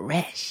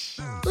Fresh.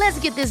 Let's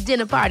get this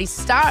dinner party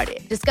started.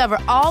 Discover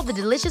all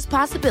the delicious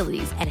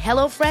possibilities at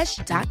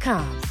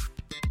hellofresh.com.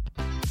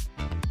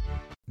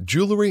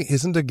 Jewelry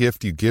isn't a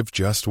gift you give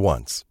just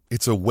once.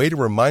 It's a way to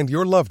remind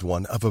your loved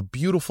one of a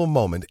beautiful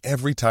moment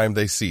every time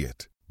they see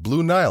it.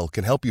 Blue Nile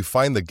can help you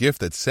find the gift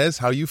that says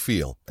how you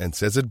feel and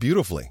says it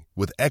beautifully,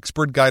 with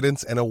expert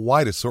guidance and a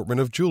wide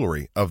assortment of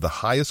jewelry of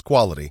the highest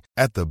quality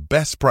at the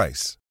best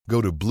price.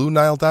 Go to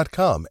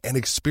BlueNile.com and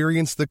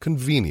experience the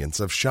convenience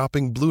of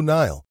shopping Blue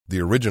Nile,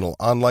 the original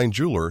online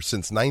jeweler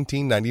since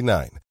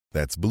 1999.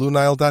 That's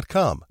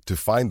BlueNile.com to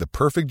find the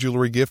perfect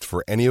jewelry gift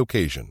for any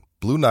occasion.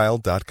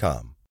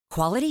 BlueNile.com.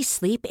 Quality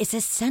sleep is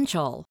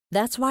essential.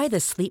 That's why the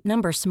Sleep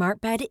Number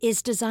Smart Bed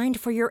is designed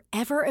for your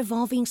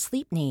ever-evolving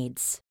sleep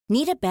needs.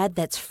 Need a bed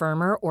that's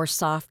firmer or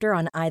softer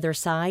on either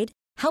side?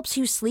 Helps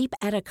you sleep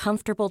at a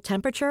comfortable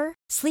temperature?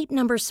 Sleep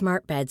Number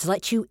Smart Beds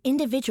let you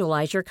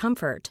individualize your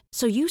comfort,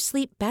 so you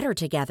sleep better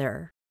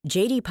together.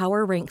 JD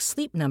Power ranks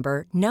Sleep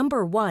Number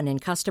 #1 in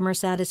customer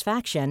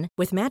satisfaction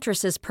with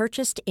mattresses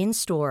purchased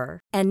in-store.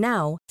 And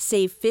now,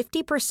 save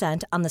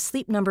 50% on the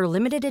Sleep Number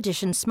Limited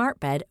Edition Smart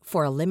Bed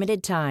for a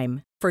limited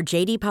time. For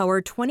JD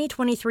Power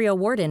 2023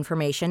 award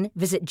information,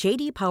 visit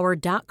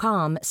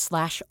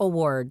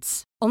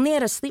jdpower.com/awards. Only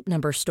at a Sleep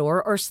Number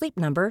store or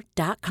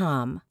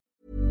sleepnumber.com.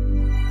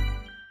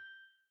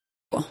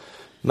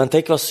 Men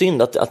tänk vad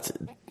synd att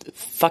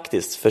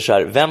faktiskt, för så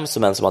här, vem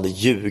som än som hade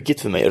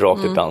ljugit för mig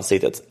rakt upp i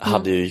ansiktet,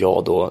 hade ju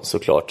jag då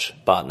såklart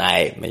bara,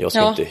 nej, men jag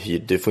ska inte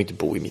du får inte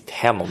bo i mitt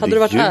hem om hade du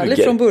varit ljuger.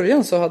 ärlig från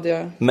början så hade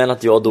jag. Men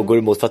att jag då går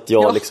emot för att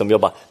jag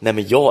jag bara, nej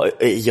men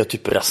är jag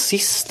typ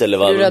rasist eller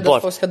vad? Är du rädd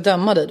att folk ska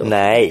döma dig då?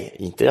 Nej,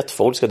 inte att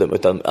folk ska döma,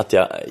 utan att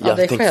jag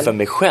tänker för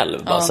mig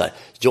själv bara så här,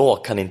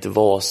 jag kan inte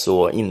vara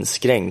så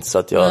inskränkt så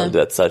att jag du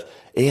vet så här,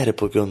 är det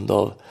på grund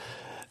av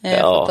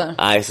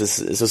nej,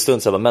 så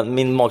stund så, men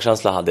min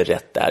magkänsla hade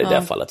rätt där i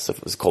det fallet, så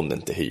kom det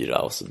inte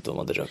hyra och så de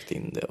hade rökt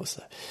in det och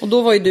så. Och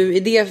då var ju du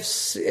i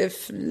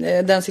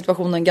den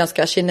situationen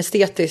ganska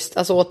kinestetiskt,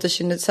 alltså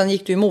sen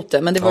gick du emot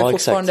det, men det var ju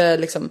fortfarande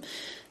liksom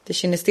det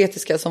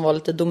kinestetiska som var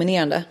lite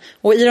dominerande.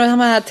 Och i de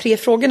här 3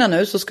 frågorna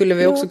nu så skulle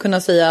vi också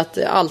kunna säga att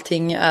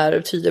allting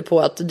tyder på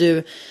att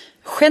du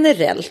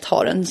generellt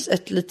har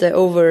ett lite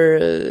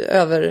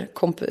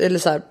eller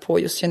så här på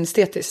just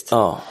kinestetiskt.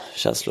 Ja,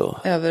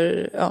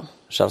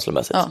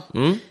 känslomässigt. Ja.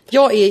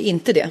 Jag är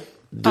inte det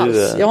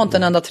alls. Jag har inte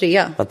en enda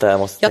 3.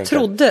 Vänta, jag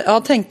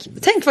trodde,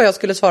 tänk vad jag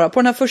skulle svara på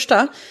den här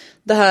första.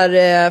 Det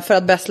här för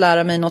att bäst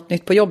lära mig något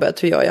nytt på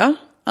jobbet, hur gör jag?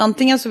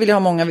 Antingen så vill jag ha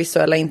många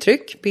visuella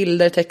intryck,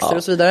 bilder, texter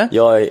och så vidare.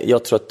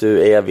 Jag tror att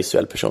du är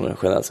visuell person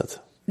generellt sett.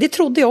 Det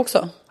trodde jag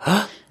också.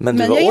 Men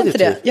jag är inte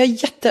det. Jag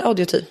är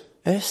jätteauditiv.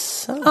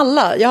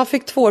 Alla, jag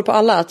fick 2 år på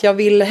alla. Att jag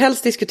vill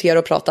helst diskutera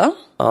och prata.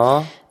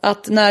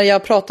 Att när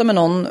jag pratar med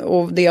någon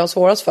och det jag har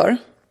svårast för,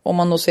 om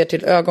man då ser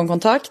till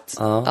ögonkontakt,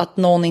 att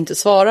någon inte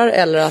svarar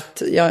eller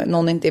att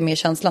någon inte är med i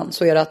känslan,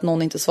 så är det att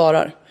någon inte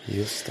svarar.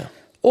 Just det.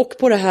 Och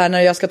på det här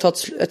när jag ska ta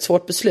ett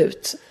svårt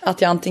beslut,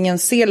 att jag antingen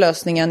ser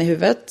lösningen i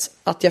huvudet,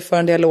 att jag för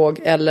en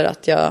dialog eller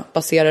att jag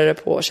baserar det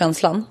på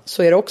känslan,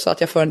 så är det också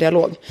att jag för en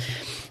dialog.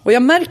 Och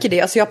jag märker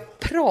det, alltså jag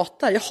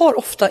har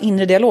ofta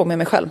inre dialog med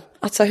mig själv.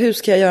 Att så här, hur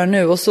ska jag göra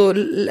nu? Och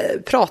så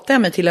pratar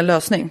jag mig till en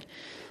lösning.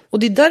 Och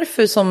det är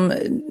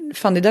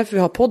därför vi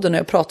har podden och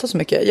jag pratar så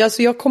mycket.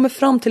 Alltså jag kommer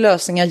fram till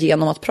lösningar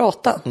genom att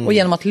prata och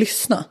genom att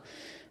lyssna.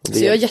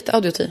 Så jag är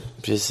jätteauditiv.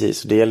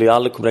 Precis, det gäller ju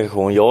all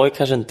kommunikation. Jag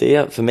kanske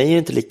inte för mig är det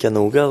inte lika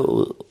noga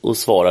att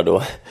svara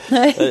då.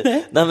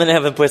 Nej, men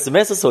även på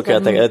sms och så kan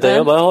jag tänka.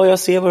 Jag bara, jag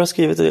ser vad du har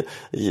skrivit.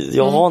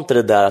 Jag har inte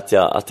det där att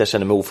jag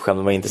känner mig oförskämd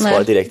om jag inte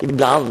svarar direkt.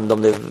 Ibland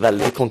om det är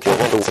väldigt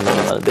konkret, det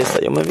är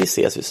så, men vi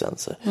ses ju sen.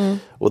 Så.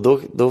 Och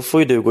då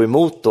får ju du gå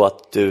emot då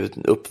att du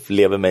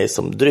upplever mig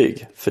som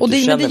dryg. För men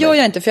det gör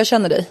jag inte, för jag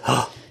känner dig.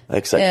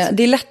 Exakt.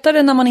 Det är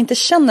lättare när man inte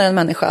känner en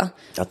människa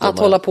att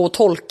hålla på och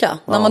tolka.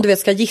 När man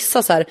ska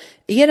gissa så här,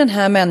 är den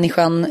här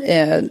människan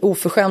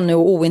oförskämd nu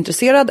och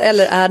ointresserad,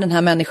 eller är den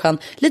här människan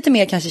lite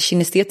mer kanske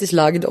kinestetiskt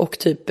lagd och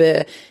typ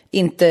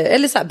inte,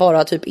 eller så här,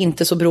 bara typ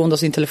inte så beroende av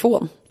sin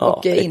telefon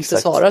och inte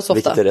svarar så ofta.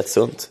 Vilket är rätt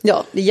sunt.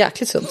 Ja, det är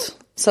jäkligt sunt.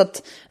 Så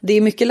att det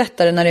är mycket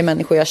lättare när det är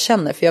människor jag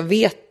känner, för jag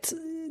vet.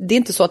 Det är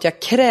inte så att jag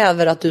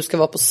kräver att du ska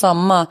vara på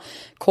samma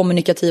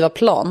kommunikativa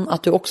plan,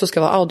 att du också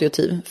ska vara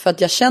auditiv. För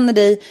att jag känner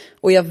dig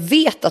och jag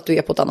vet att du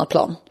är på ett annat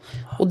plan.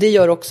 Och det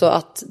gör också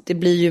att det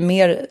blir ju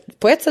mer,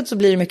 på ett sätt så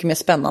blir det mycket mer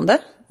spännande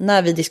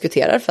när vi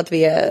diskuterar, för att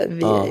vi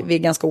är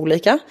ganska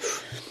olika.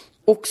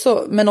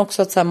 Men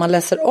också att så här, man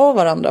läser av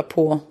varandra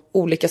på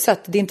olika sätt.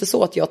 Det är inte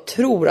så att jag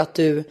tror att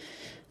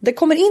det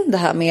kommer in det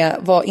här med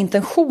vad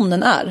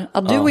intentionen är.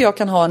 Att du och jag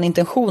kan ha en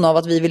intention av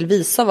att vi vill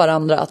visa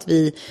varandra att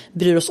vi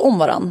bryr oss om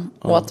varandra.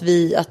 Och att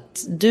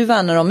du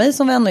värnar om mig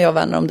som vän och jag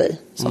värnar om dig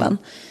som vän.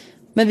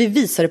 Men vi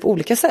visar det på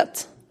olika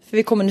sätt. För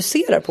vi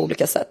kommunicerar på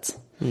olika sätt.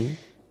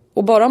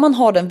 Och bara man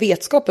har den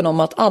vetskapen om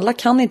att alla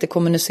kan inte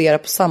kommunicera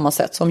på samma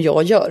sätt som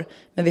jag gör.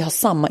 Men vi har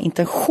samma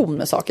intention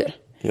med saker.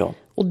 Ja.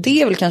 Och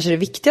det är väl kanske det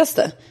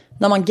viktigaste.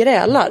 När man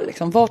grälar,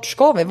 liksom, vart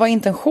ska vi? Vad är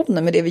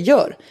intentionen med det vi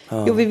gör?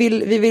 Jo, vi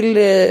vill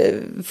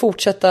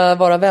fortsätta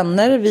vara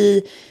vänner.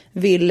 Vi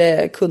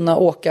vill kunna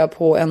åka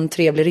på en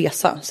trevlig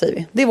resa, säger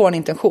vi. Det är vår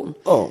intention.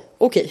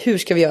 Okej, hur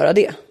ska vi göra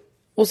det?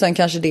 Och sen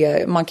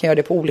kanske man kan göra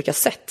det på olika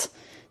sätt.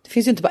 Det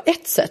finns ju inte bara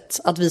ett sätt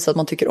att visa att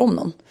man tycker om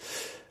någon.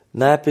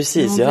 Nej,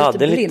 precis. Jag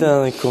hade en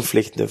liten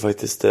konflikt nu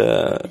faktiskt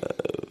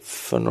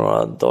för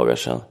några dagar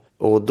sedan.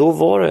 Och då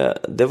var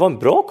det var en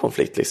bra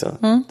konflikt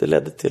liksom. Det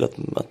ledde till att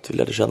vi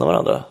lärde känna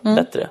varandra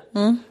bättre.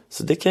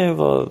 Så det kan ju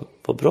vara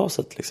bra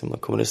sätt liksom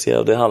att kommunicera.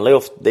 Och det handlar ju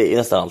det är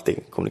nästan alltid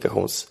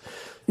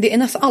Det är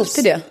nästan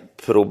alltid det.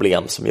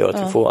 Problem som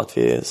gör att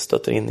vi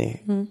stöter in i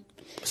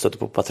stöter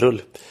på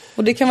patrull.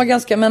 Och det kan vara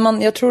ganska,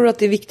 men jag tror att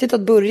det är viktigt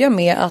att börja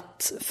med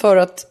att för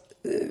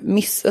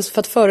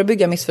att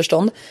förebygga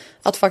missförstånd,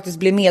 att faktiskt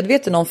bli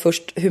medveten om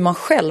först hur man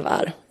själv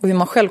är och hur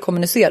man själv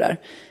kommunicerar.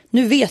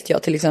 Nu vet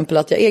jag till exempel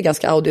att jag är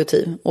ganska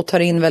audiotiv och tar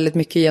in väldigt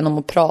mycket genom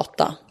att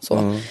prata.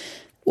 Så.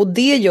 Och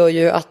det gör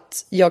ju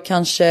att jag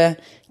kanske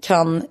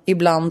kan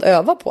ibland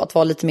öva på att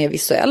vara lite mer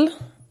visuell.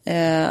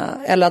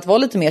 Eller att vara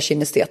lite mer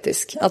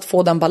kinestetisk. Att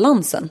få den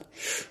balansen.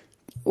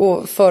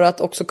 Och för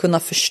att också kunna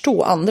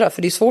förstå andra.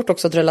 För det är svårt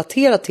också att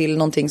relatera till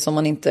någonting som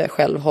man inte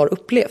själv har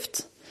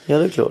upplevt. Ja,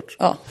 det är klart.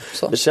 Ja,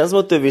 så. Det känns som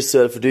att du är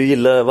visuell, för du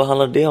gillar, vad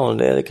handlar det om?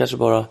 Det är kanske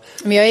bara...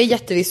 Men jag är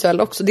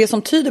jättevisuell också. Det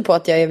som tyder på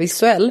att jag är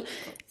visuell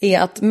är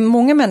att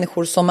många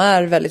människor som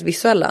är väldigt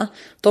visuella,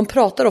 de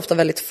pratar ofta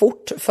väldigt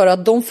fort för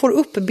att de får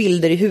upp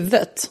bilder i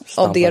huvudet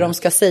av det de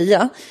ska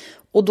säga.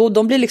 Och då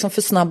de blir liksom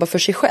för snabba för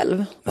sig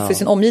själv, för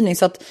sin omgivning.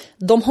 Så att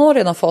de har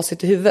redan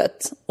facit i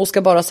huvudet och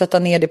ska bara sätta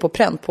ner det på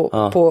pränt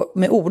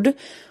med ord.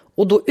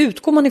 Och då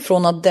utgår man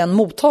ifrån att den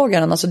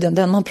mottagaren, alltså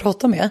den man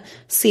pratar med,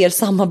 ser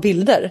samma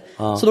bilder.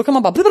 Så då kan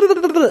man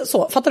bara,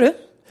 så, fattar du?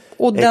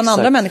 Och den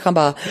andra människan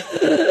bara,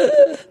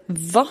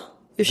 va?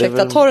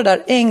 Ursäkta, ta det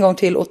där en gång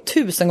till och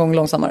 1000 gånger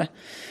långsammare.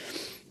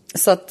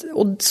 Så att,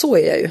 och så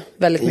är jag ju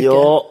väldigt mycket.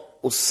 Ja,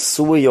 och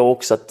så är jag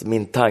också, att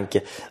min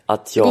tanke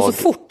att jag... Går så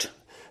fort?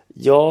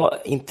 Ja,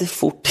 inte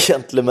fort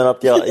egentligen, men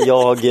att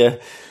jag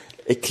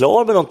är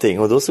klar med någonting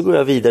och då så går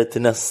jag vidare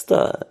till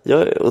nästa.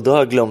 Och då har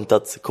jag glömt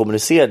att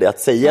kommunicera det, att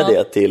säga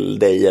det till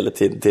dig eller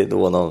till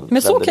någon.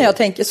 Men så kan jag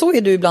tänka, så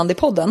är du ibland i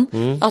podden.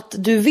 Att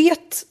du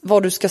vet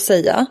vad du ska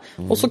säga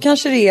och så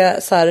kanske det är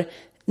så här...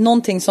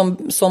 någonting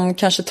som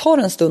kanske tar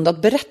en stund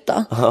att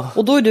berätta.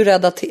 Och då är du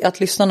rädd att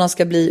lyssnarna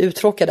ska bli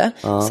uttråkade.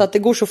 Så att det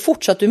går så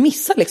fort så att du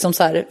missar liksom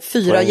så här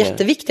 4 poänger.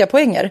 Jätteviktiga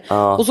poänger.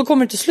 Och så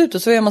kommer du till slut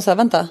och så är man så här,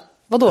 vänta,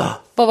 vadå?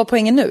 Vad var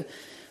poängen nu?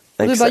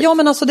 Och du bara, ja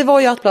men alltså det var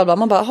ju att bla bla.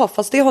 Man bara,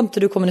 fast det har inte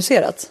du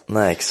kommunicerat.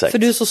 Nej, exakt. För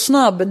du är så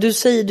snabb,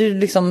 du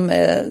liksom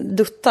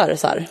duttar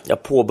så här.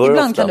 Jag påbörjar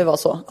ibland ofta. Kan det vara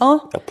så.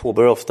 Ja. Jag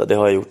påbörjar ofta, det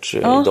har jag gjort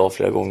idag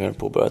flera gånger,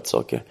 påbörjat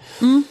saker.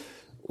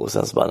 Och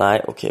sen så bara,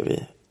 nej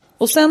okej,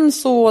 Och sen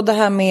så det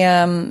här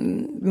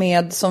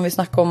med som vi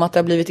snackade om, att det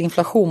har blivit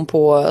inflation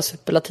på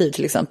superlativ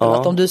till exempel.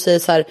 Att om du säger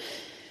så här,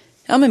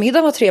 ja men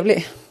middagen var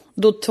trevlig.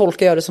 Då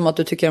tolkar jag det som att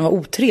du tycker den var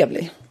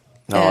otrevlig.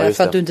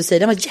 För att du inte säger,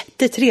 den var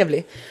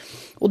jättetrevlig.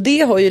 Och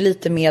det har ju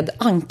lite med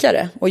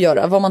ankare att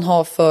göra. Vad man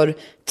har för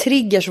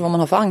triggers och vad man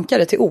har för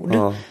ankare till ord.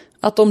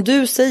 Att om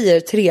du säger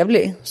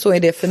trevlig så är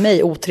det för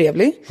mig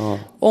otrevlig.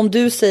 Om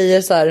du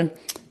säger så här,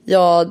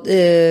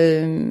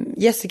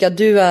 Jessica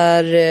du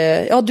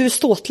är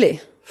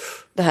ståtlig.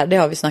 Det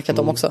har vi snackat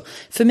om också.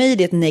 För mig är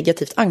det ett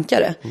negativt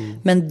ankare.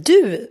 Men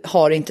du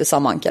har inte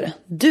samma ankare.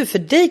 För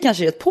dig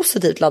kanske är det ett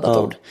positivt laddat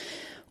ord.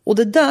 Och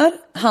det där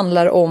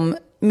handlar om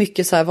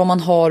mycket så här vad man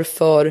har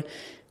för...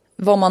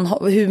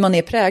 hur man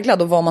är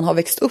präglad och vad man har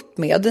växt upp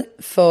med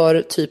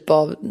för typ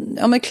av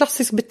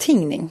klassisk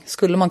betingning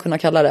skulle man kunna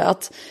kalla det.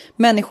 Att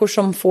människor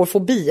som får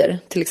fobier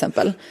till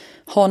exempel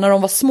har, när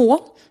de var små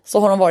så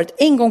har de varit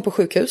en gång på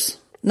sjukhus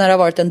när det har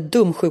varit en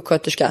dum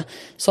sjuksköterska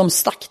som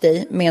stack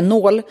dig med en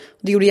nål.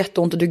 Det gjorde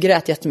jätteont och du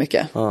grät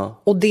jättemycket.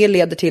 Och det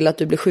leder till att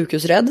du blir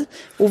sjukhusrädd.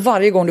 Och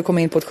varje gång du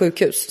kommer in på ett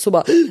sjukhus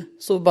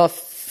så bara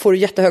får du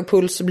jättehög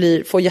puls,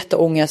 får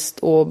jätteångest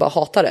och bara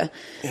hatar det.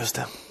 Just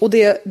det. Och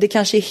det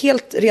kanske är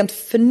helt rent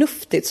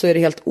förnuftigt, så är det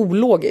helt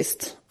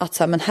ologiskt. Att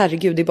så här, men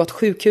herregud, det är bara ett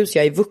sjukhus,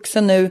 jag är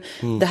vuxen nu.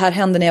 Det här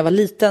hände när jag var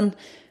liten.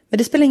 Men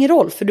det spelar ingen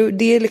roll, för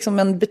det är liksom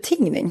en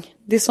betingning.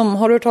 Det är som,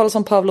 har du hört talas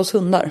om Pavlos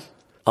hundar?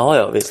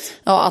 Ja, visst.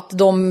 Ja, att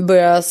de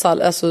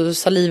börjar,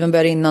 saliven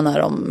börjar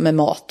rinna med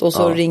mat. Och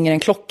så ringer en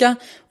klocka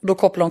och då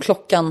kopplar de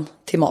klockan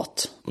till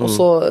mat. Och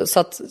så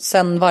att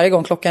sen varje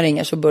gång klockan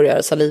ringer så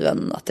börjar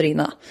saliven att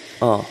rinna.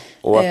 Ja,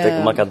 och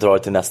att man kan dra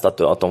det till nästa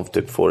att de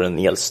typ får en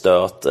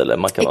elstöt. Eller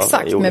man kan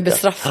exakt, med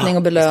bestraffning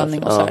och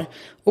belöning och så här.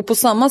 Och på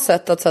samma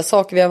sätt att så här,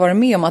 saker vi har varit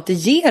med om, att det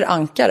ger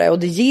ankare och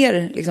det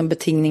ger liksom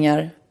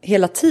betingningar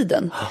hela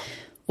tiden.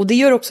 Och det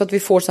gör också att vi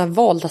får så här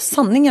valda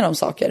sanningar om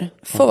saker.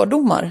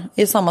 Fördomar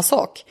är samma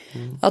sak.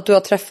 Att du har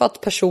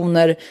träffat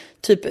personer,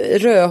 typ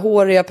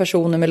rödhåriga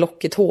personer med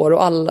lockigt hår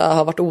och alla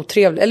har varit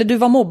otrevliga. Eller du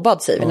var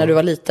mobbad, säger vi, när du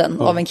var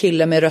liten av en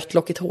kille med rött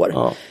lockigt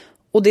hår.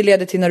 Och det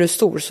leder till när du är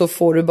stor så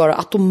får du bara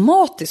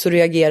automatiskt så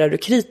reagerar du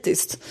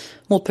kritiskt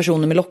mot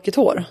personer med lockigt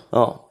hår.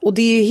 Och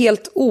det är ju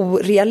helt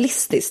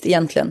orealistiskt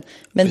egentligen.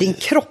 Men din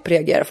kropp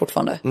reagerar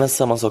fortfarande. Men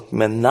samma sak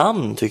med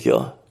namn tycker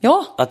jag.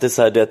 Ja. Att det är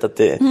så här, att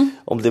det,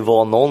 om det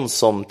var någon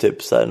som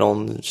typ så här,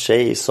 någon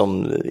tjej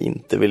som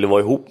inte ville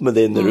vara ihop med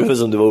dig när du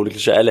som du var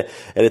olycklig,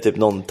 eller typ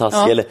någon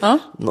taskig eller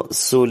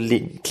så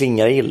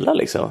klingar illa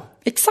liksom.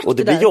 Exakt. Och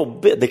det blir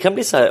jobbigt. Det kan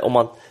bli så här om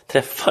man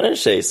träffar en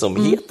tjej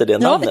som heter det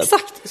namnet. Ja,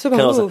 exakt. Så bara,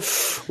 kan man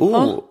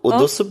säga, och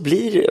då så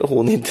blir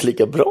hon inte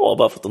lika bra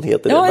bara för att hon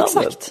heter det namnet.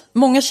 Ja, exakt.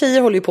 Många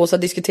tjejer håller ju på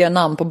att diskutera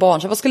namn på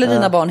barn. Så vad skulle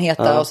dina barn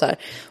heta? Och så här.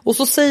 Och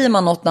så säger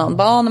man något namn.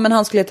 Bara, men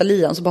han skulle heta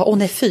Liam. Så bara,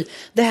 nej fy.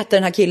 Det hette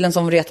den här killen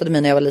som retade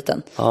mig när jag var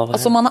liten.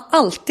 Alltså man har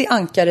alltid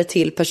ankare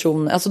till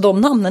personer. Alltså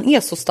de namnen är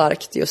så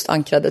starkt just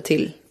ankrade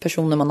till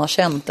personer man har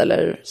känt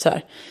eller så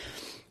här.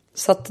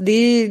 Så att det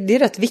är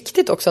rätt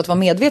viktigt också att vara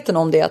medveten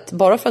om det. Att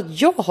bara för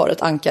att jag har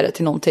ett ankare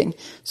till någonting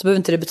så behöver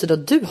inte det betyda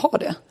att du har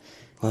det.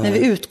 När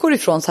vi utgår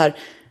ifrån så här,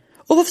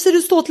 varför säger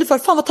du ståtlig för?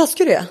 Fan vad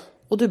taskig du är.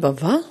 Och du bara,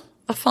 va?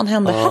 Vad fan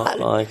hände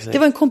här? Det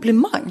var en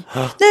komplimang.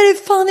 Nej, det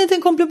är fan inte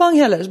en komplimang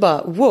heller. Så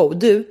bara, wow,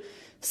 du,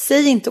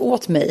 säg inte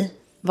åt mig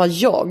vad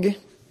jag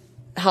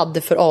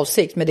hade för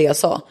avsikt med det jag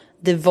sa.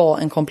 Det var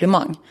en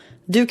komplimang.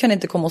 Du kan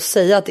inte komma och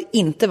säga att det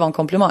inte var en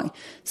komplimang.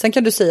 Sen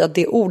kan du säga att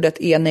det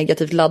ordet är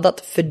negativt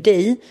laddat för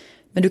dig.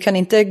 Men du kan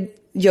inte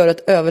göra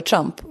ett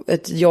övertramp,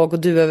 ett jag och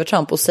du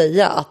övertramp och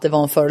säga att det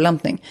var en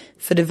förolämpning.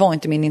 För det var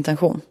inte min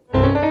intention.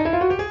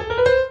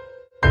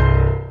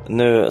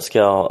 Nu ska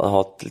jag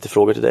ha lite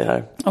frågor till dig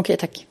här. Okej,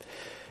 tack.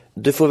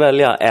 Du får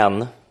välja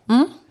en.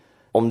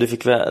 Om du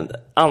fick välja,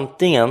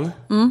 antingen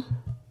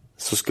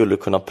så skulle du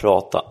kunna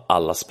prata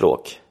alla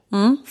språk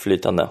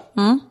flytande.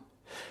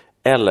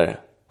 Eller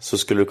så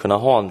skulle du kunna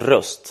ha en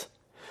röst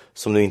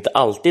som du inte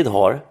alltid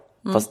har.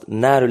 Fast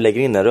när du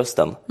lägger in den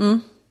rösten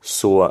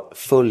så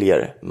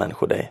följer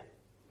människor dig.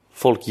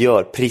 Folk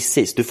gör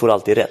precis, du får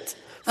alltid rätt.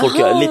 Folk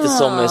gör lite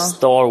som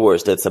Star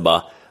Wars, det är så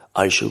bara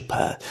I shall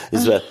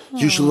pass.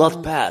 You shall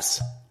not pass.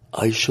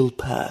 I shall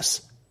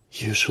pass.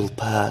 You shall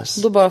pass.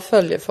 Då bara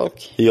följer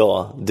folk.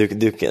 Ja, det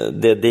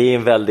är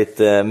en väldigt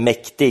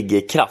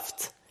mäktig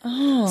kraft.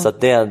 Så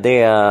att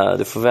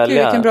du får välja.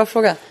 Gud, vilken bra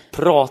fråga.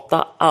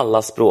 Prata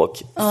alla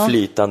språk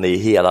flytande i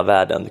hela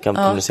världen. Du kan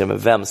kommunicera med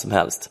vem som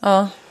helst.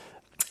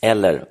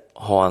 Eller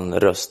ha en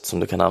röst som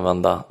du kan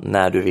använda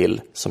när du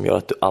vill, som gör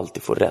att du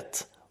alltid får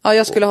rätt. Ja,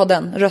 jag skulle ha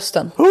den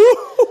rösten.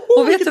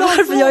 Och vet du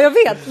varför? Ja, jag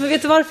vet. Men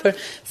vet du varför?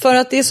 För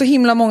att det är så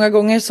himla många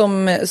gånger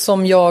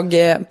som jag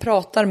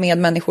pratar med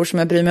människor som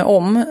jag bryr mig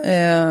om,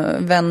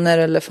 vänner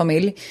eller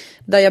familj,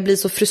 där jag blir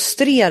så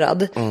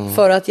frustrerad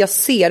för att jag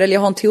ser, eller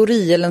jag har en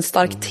teori eller en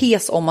stark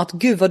tes om att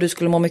gud vad du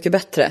skulle må mycket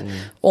bättre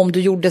om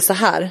du gjorde så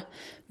här.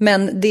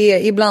 Men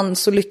ibland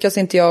så lyckas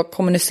inte jag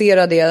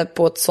kommunicera det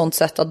på ett sånt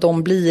sätt att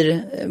de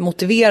blir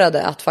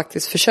motiverade att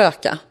faktiskt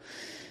försöka.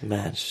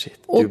 Men shit,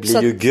 du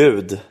blir ju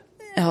Gud.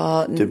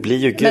 Ja, du blir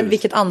ju Gud. Men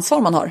vilket ansvar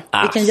man har.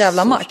 Vilken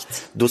jävla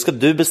makt. Då ska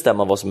du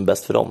bestämma vad som är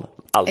bäst för dem.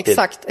 Alltid.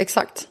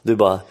 Exakt. Du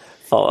bara,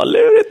 fan vad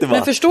lurigt det var.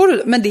 Men förstår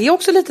du, men det är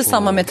också lite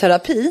samma med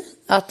terapi.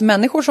 Att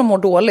människor som mår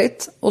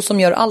dåligt och som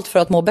gör allt för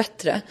att må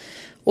bättre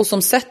och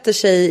som sätter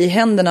sig i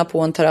händerna på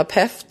en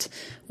terapeut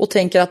och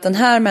tänker att den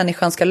här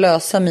människan ska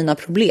lösa mina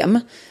problem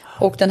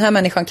och den här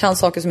människan kan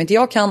saker som inte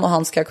jag kan och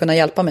han ska kunna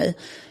hjälpa mig.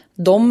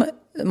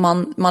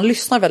 Man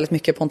lyssnar väldigt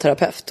mycket på en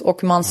terapeut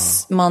och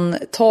man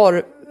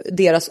tar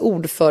deras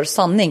ord för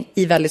sanning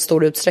i väldigt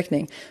stor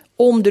utsträckning.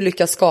 Om du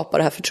lyckas skapa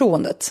det här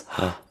förtroendet.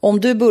 Om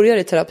du börjar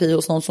i terapi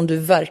hos någon som du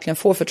verkligen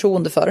får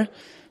förtroende för,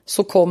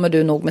 så kommer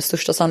du nog med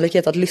största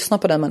sannolikhet att lyssna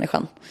på den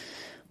människan.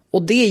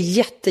 Och det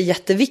är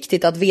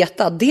jätteviktigt att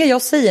veta att det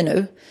jag säger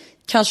nu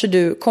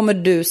kommer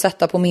du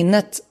sätta på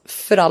minnet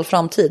för all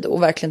framtid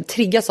och verkligen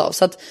triggas av.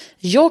 Så att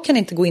jag kan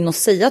inte gå in och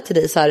säga till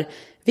dig så här: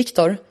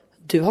 Viktor,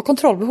 du har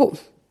kontrollbehov.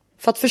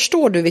 För att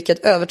förstår du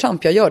vilket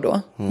övertramp jag gör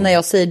då när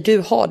jag säger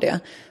du har det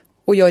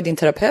och jag är din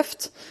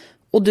terapeut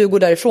och du går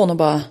därifrån och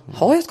bara,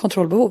 har jag ett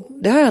kontrollbehov?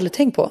 Det har jag aldrig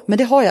tänkt på, men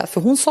det har jag,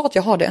 för hon sa att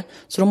jag har det,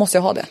 så då måste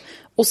jag ha det.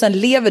 Och sen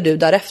lever du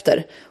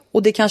därefter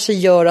och det kanske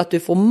gör att du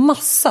får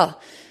massa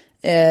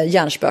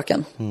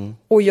hjärnspöken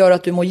och gör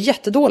att du mår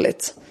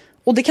jättedåligt.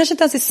 Och det kanske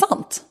inte ens är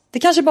sant. Det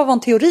kanske bara var en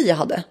teori jag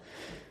hade.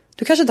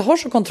 Du kanske inte har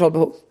så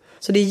kontrollbehov.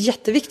 Så det är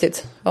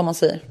jätteviktigt vad man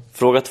säger.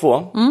 Fråga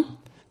 2.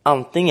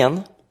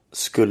 Antingen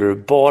skulle du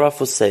bara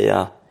få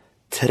säga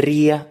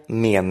 3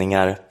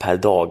 meningar per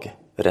dag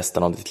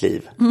resten av ditt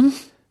liv.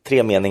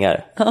 3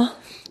 meningar. Ja.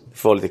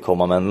 Får lite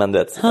komma, men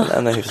det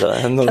en hyfsad,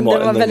 en normal.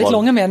 Det var väldigt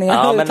långa meningar.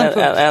 Ja, men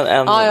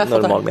en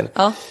normal mening.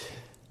 Ja.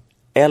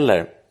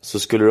 Eller så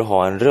skulle du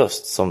ha en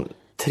röst som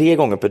 3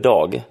 gånger per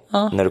dag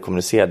när du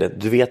kommunicerar det,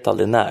 du vet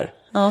aldrig när.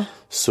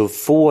 Så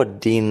får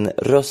din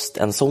röst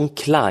en sån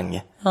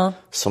klang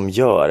som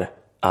gör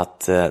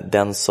att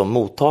den som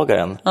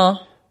mottagaren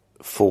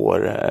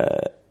får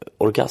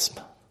orgasm.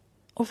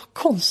 Vad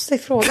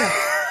konstig fråga.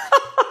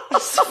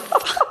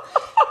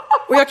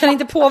 Och jag kan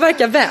inte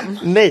påverka vem.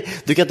 Nej,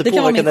 du kan inte det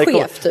påverka. Det kan vara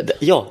min chef typ.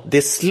 Ja, det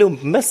är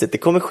slumpmässigt. Det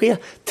kommer ske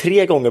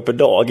 3 gånger per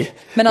dag.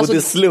 Men alltså, och det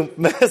är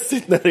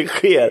slumpmässigt när det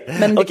sker.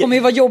 Men det kommer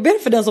ju vara jobbigare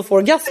för den som får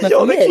orgasmen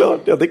för mig.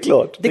 Ja, det är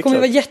klart. Det kommer ju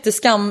vara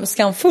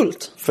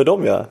jätteskamfullt. För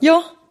dem, ja.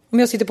 Ja, om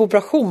jag sitter på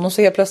operation och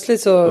så helt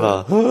plötsligt så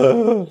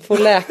får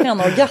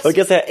läkaren orgasm. Jag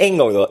kan säga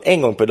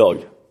en gång per dag.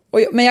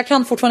 Men jag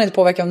kan fortfarande inte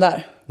påverka om det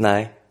är.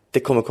 Nej, det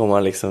kommer komma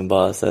liksom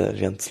bara så här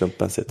rent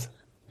slumpmässigt.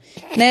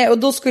 Nej, och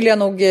då skulle jag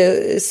nog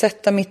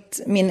sätta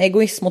min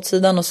egoism åt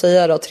sidan och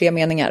säga då 3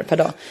 meningar per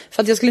dag.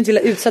 För att jag skulle inte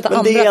vilja utsätta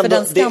andra för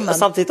den skammen. Det är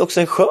samtidigt också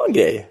en skön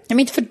grej. Men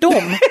inte för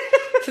dem.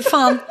 För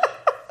fan.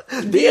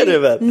 Det är det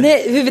väl?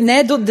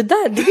 Nej då, det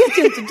vet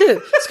ju inte du.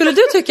 Skulle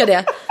du tycka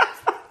det?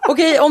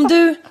 Okej, om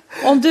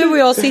du och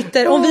jag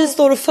sitter, om vi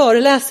står och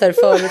föreläser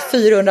för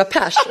 400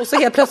 pers och så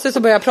helt plötsligt så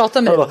börjar jag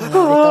prata med dig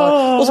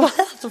och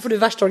så får du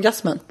värsta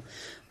orgasmen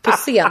på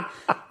scen.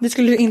 Det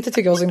skulle du inte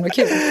tycka var så himla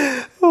kul.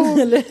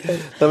 Eller? Nej,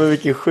 men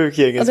vilken sjuk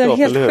egenskap. Ja,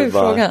 det är en helt sjuk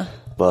fråga.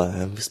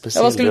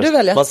 Vad skulle du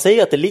välja? Man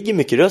säger att det ligger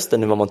mycket i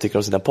rösten vad man tycker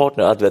om sina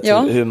partner, att vet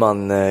hur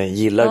man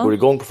gillar, går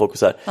igång på folk och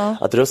så här,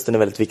 att rösten är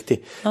väldigt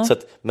viktig. Så att,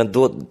 men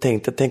då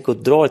tänk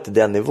att dra det till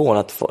den nivån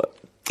att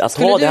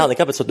ha det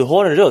handikappet så att du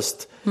har en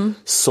röst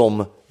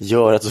som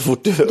gör att så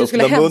fort du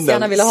öppnar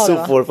munnen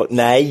så får folk...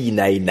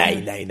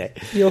 Nej.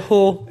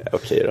 Joho.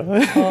 Okej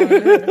då.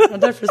 Ja,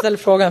 därför du ställer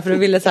frågan, för du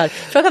ville så här,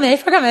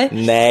 fråga mig.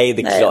 Nej,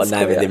 det är klart.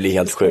 Nej, men det blir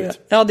helt sjukt.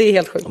 Ja, det är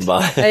helt sjukt.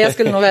 Jag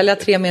skulle nog välja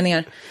 3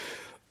 meningar.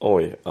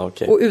 Oj,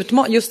 okej. Och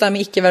just det här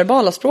med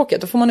icke-verbala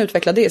språket, då får man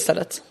utveckla det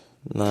istället.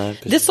 Nej,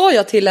 det sa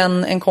jag till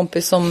en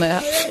kompis som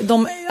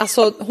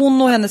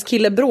hon och hennes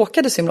kille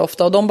bråkade så himla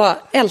ofta och de bara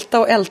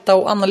älta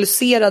och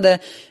analyserade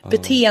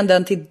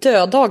beteenden till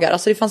döddagar.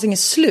 Alltså det fanns ingen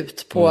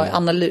slut på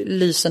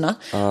analyserna.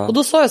 Och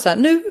då sa jag så här,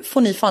 nu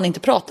får ni fan inte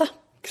prata.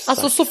 Exakt.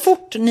 Alltså så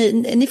fort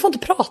ni får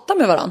inte prata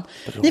med varandra.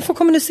 Ni får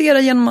kommunicera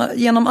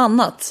genom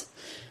annat.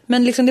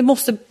 Men liksom det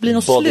måste bli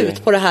något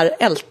slut på det här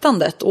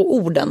ältandet och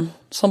orden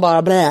som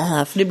bara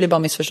blä, för det blir bara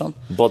missförstånd.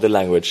 Body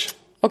language.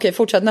 Okej,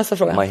 fortsätt, nästa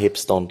fråga. My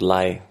hips don't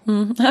lie.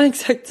 Ja,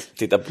 exakt.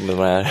 Titta på de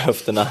här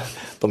höfterna.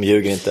 De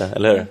ljuger inte,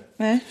 eller hur?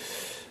 Nej.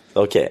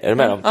 Okej, är du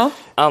med då? Ja.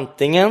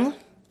 Antingen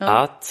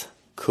att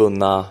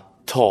kunna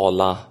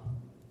tala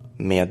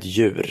med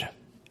djur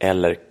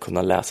eller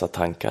kunna läsa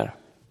tankar.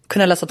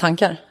 Kunna läsa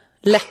tankar?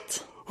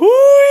 Lätt. Oj.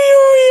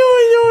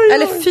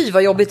 Eller fy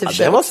vad jobbigt i och för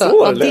sig. Det var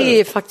svår, ja, det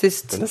är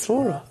faktiskt... Den är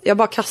svår då. Jag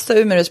bara kastar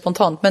ur mig det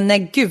spontant. Men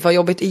nej, gud vad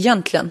jobbigt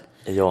egentligen.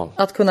 Ja.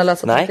 Att kunna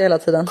läsa tankar hela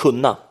tiden.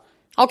 Kunna.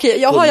 Okej,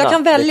 jag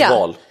kan välja.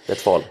 Det är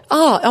ett val.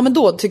 Ja, men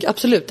då tycker jag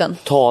absolut den.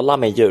 Tala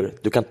med djur.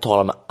 Du kan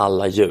tala med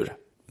alla djur.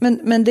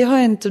 Men det har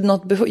jag inte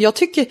något behov. Jag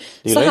tycker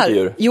du så här. Inte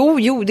djur?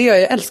 Jo, det gör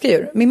jag. Jag älskar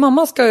djur. Min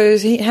mamma ska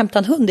ju hämta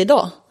en hund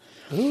idag.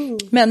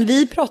 Men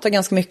vi pratar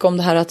ganska mycket om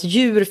det här att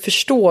djur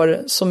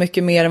förstår så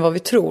mycket mer än vad vi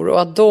tror.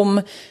 Och att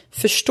de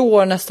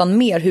förstår nästan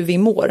mer hur vi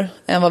mår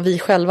än vad vi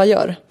själva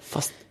gör.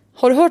 Fast...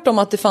 Har du hört om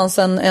att det fanns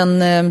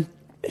en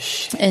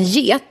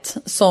get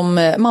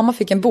som mamma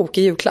fick en bok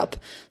i julklapp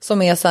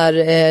som är så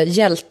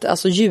här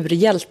alltså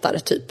djurhjältar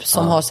typ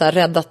som har så här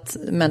räddat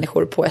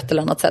människor på ett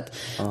eller annat sätt.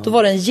 Då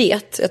var det en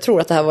get, jag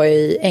tror att det här var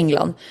i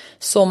England,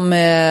 som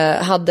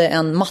hade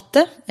en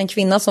matte, en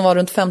kvinna som var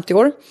runt 50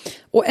 år.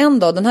 Och en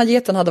dag, den här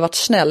geten hade varit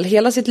snäll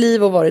hela sitt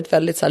liv och varit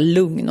väldigt så här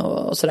lugn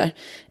och sådär.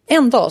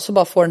 En dag så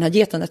bara får den här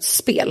geten ett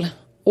spel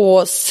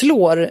och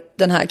slår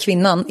den här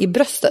kvinnan i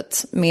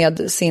bröstet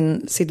med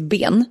sitt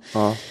ben.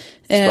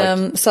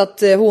 Så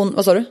att hon,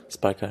 vad sa du?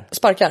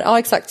 Sparkar, ja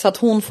exakt. Så att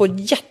hon får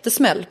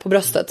jättesmäll på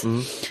bröstet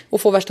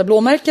och får värsta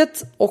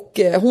blåmärket. Och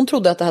hon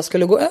trodde att det här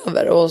skulle gå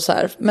över och så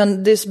här.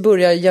 Men det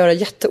börjar göra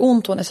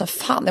jätteont och hon är så här,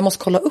 fan jag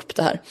måste kolla upp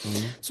det här.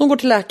 Så hon går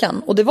till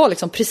läkaren och det var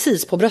liksom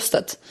precis på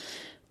bröstet.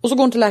 Och så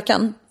går hon till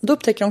läkaren, då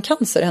upptäcker de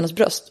cancer i hennes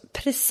bröst.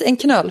 En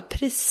knöl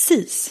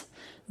precis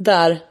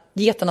där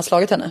geten har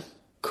slagit henne.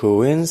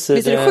 Coincidence.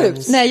 Visst är det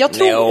sjukt? Nej, jag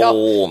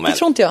tror, det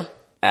tror inte jag.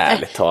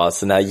 Ärligt talat,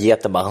 så när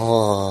geten bara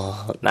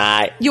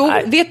nej. Jo,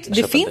 nej,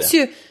 det finns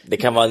ju. Det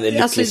kan vara en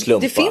lycklig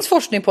slump. Det finns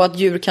forskning på att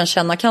djur kan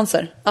känna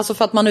cancer. Alltså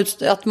för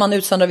att man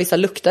utsöndrar vissa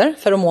lukter,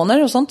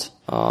 feromoner och sånt.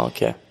 Ja,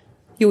 okej.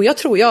 Jo, jag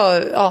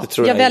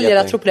väljer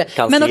att tro på det.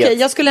 Men okej,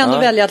 jag skulle ändå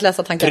välja att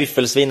läsa tankar.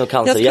 Tryffelsvin och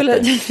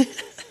cancergetter.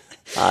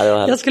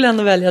 Jag skulle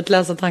ändå välja att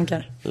läsa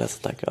tankar.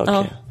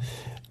 Okej.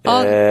 Ja,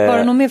 var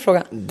det någon mer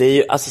fråga? Det är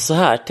ju alltså så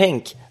här,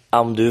 tänk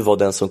om du var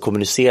den som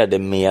kommunicerade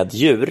med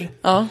djur.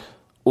 Ja.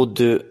 Och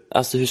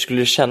hur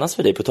skulle det kännas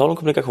för dig på tal om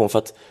kommunikation? För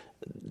att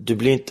du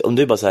blir inte, om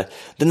du bara så här,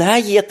 den här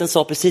geten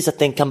sa precis att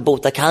den kan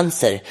bota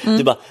cancer.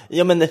 Du bara,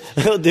 ja men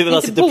du vill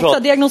inte bota,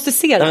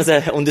 diagnostisera. Nej, men så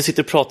här, om du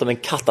sitter och pratar med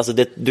en katt, alltså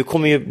du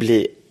kommer ju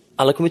bli,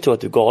 alla kommer ju tro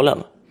att du är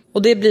galen.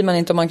 Och det blir man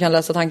inte om man kan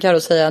läsa tankar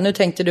och säga, nu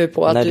tänkte du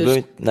på att nej, det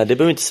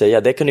behöver du inte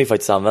säga, det kan du ju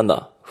faktiskt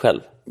använda själv.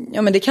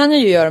 Ja, men det kan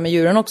jag ju göra med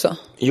djuren också.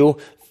 Jo,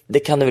 det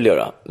kan du väl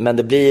göra. Men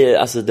det blir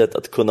alltså det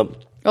att kunna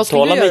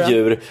tala med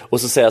djur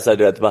och så säga så här,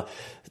 du vet, bara,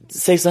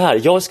 säg så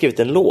här, jag har skrivit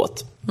en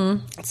låt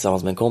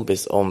tillsammans med en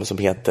kompis som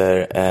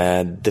heter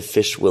The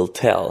Fish Will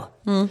Tell.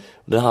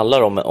 Det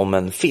handlar om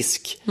en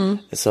fisk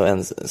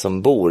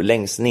som bor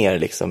längst ner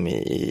liksom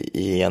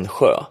i en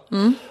sjö.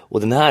 Och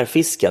den här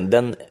fisken,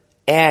 den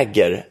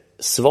äger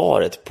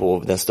svaret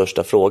på den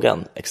största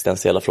frågan,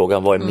 existentiella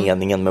frågan, vad är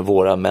meningen med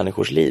våra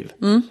människors liv?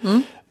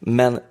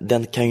 Men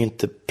den kan ju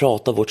inte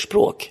prata vårt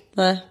språk.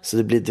 Nej. Så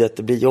det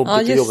blir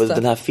jobbigt.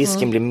 Den här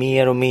fisken blir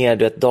mer och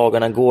mer,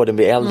 dagarna går, den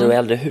blir äldre och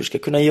äldre. Hur ska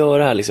jag kunna göra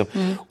det här liksom?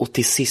 Och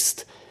till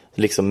sist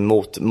liksom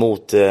mot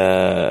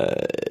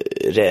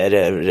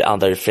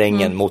andra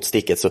refrängen, mot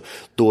sticket, så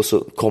då så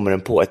kommer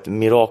den på, ett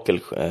mirakel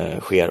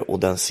sker och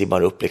den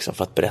simmar upp liksom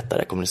för att berätta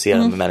det, kommunicera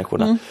med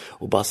människorna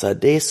och bara så här,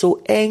 det är så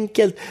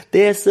enkelt,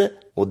 det är så,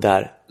 och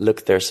där,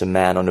 look, there's a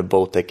man on the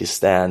boat deck, he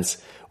stands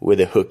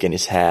with a hook in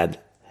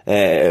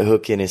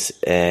his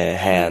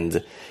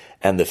hand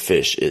and the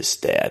fish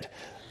is dead,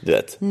 du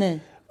vet. Nej.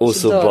 Och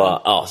så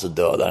bara, så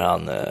dödar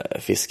han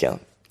fisken.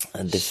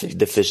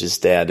 The fish is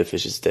dead,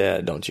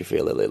 don't you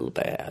feel a little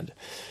bad?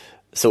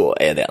 Så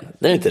är den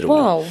är inte rolig.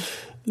 Wow,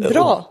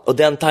 bra. Och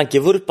den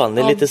tankevurpan,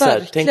 det är lite så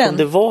här, tänk om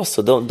det var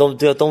så.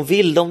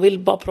 De vill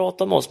bara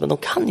prata med oss, men de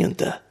kan ju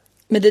inte.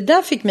 Men det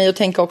där fick mig att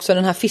tänka också,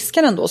 den här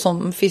fiskaren då,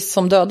 som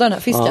dödar den här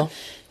fisken. Ja.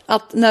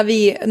 Att när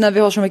vi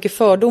har så mycket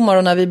fördomar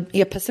och när vi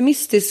är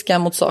pessimistiska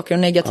mot saker och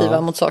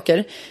negativa mot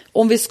saker,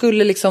 om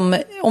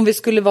vi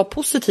skulle vara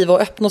positiva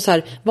och öppna och så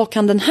här, vad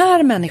kan den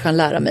här människan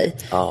lära mig?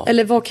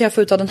 Eller vad kan jag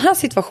få ut av den här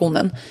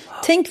situationen?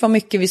 Tänk vad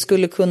mycket vi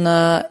skulle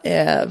kunna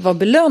vara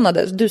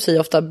belönade. Du säger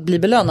ofta bli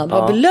belönad.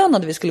 Vad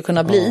belönade vi skulle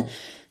kunna bli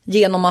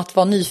genom att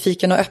vara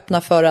nyfiken och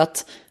öppna för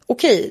att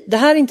okej, det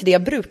här är inte det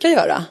jag brukar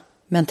göra,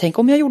 men tänk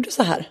om jag gjorde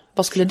så här.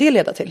 Vad skulle det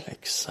leda till?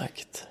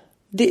 Exakt.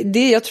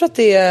 Jag tror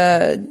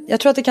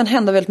att det kan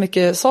hända väldigt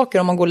mycket saker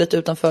om man går lite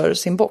utanför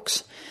sin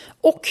box.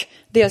 Och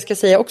det jag ska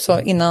säga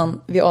också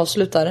innan vi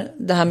avslutar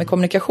det här med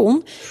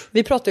kommunikation.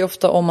 Vi pratar ju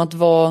ofta om att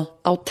vara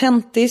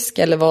autentisk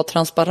eller vara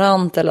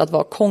transparent eller att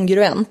vara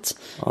kongruent.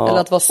 Eller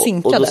att vara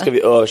synkade. Och då ska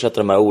vi översätta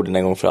de här orden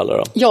en gång för alla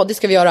då. Ja, det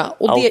ska vi göra.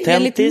 Och det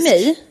enligt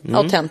mig,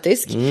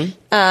 autentisk,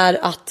 är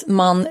att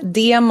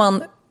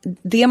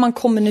det man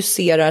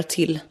kommunicerar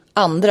till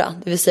andra,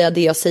 det vill säga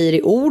det jag säger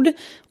i ord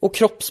och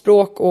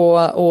kroppsspråk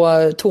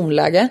och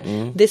tonläge,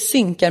 det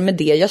synkar med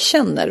det jag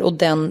känner och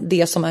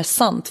det som är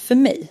sant för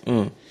mig.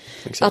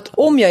 Att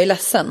om jag är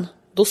ledsen,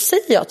 då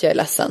säger jag att jag är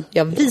ledsen.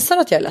 Jag visar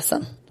att jag är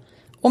ledsen.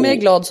 Om jag är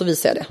glad så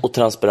visar jag det. Och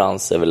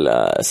transparens är väl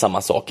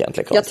samma sak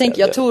egentligen.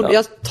 Jag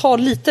tar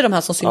lite de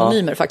här som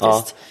synonymer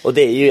faktiskt. Ja. Och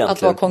det är ju egentligen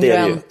att vara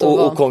kongruent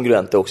och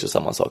kongruent är också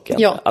samma sak.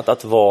 Ja.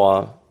 Att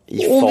vara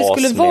i fas. Om vi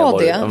skulle vara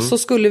det så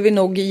skulle vi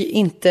nog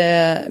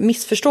inte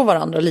missförstå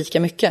varandra lika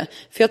mycket.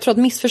 För jag tror att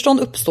missförstånd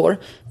uppstår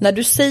när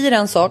du säger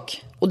en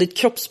sak och ditt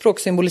kroppsspråk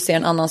symboliserar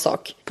en annan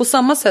sak. På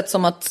samma sätt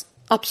som att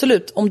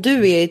absolut, om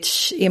du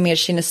är mer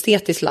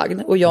kinestetiskt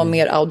lagd och jag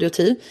mer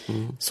audiotiv,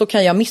 så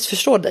kan jag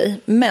missförstå dig.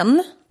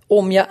 Men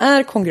om jag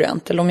är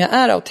kongruent eller om jag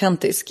är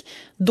autentisk,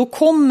 då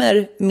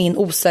kommer min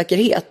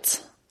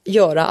osäkerhet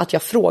göra att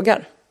jag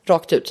frågar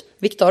rakt ut.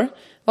 Viktor,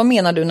 vad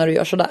menar du när du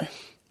gör så där?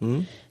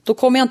 Då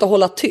kommer jag inte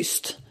hålla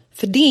tyst.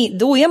 För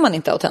då är man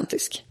inte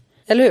autentisk.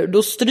 Eller hur?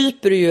 Då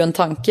stryper du ju en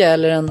tanke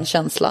eller en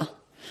känsla.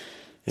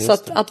 Så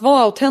att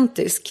vara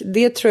autentisk,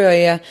 det tror jag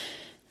är...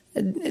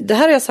 Det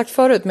här har jag sagt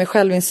förut med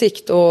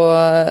självinsikt och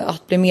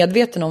att bli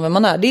medveten om vem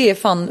man är. Det är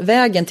fan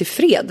vägen till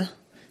fred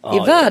i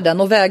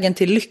världen och vägen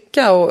till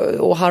lycka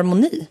och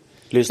harmoni.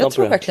 Lyssna jag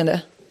tror det. Verkligen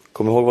det.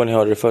 Kom ihåg vad ni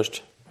hörde det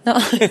först.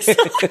 Ja,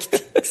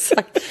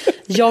 exakt.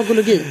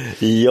 Jagologi.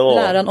 Ja.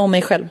 Läran om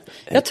mig själv.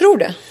 Jag tror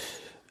det.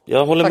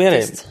 Jag håller med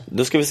dig.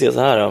 Då ska vi se så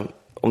här då.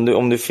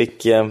 Om du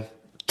fick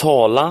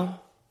tala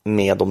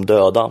med de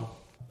döda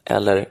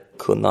eller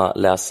kunna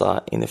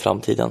läsa in i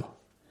framtiden.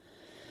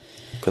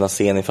 Kunna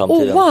se in i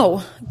framtiden.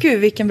 Wow, gud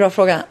vilken bra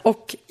fråga.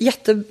 Och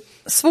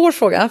jättesvår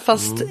fråga.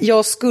 Fast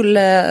jag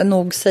skulle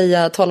nog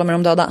säga tala med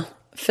de döda.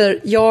 För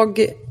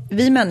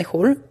vi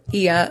människor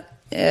är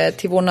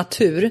till vår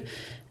natur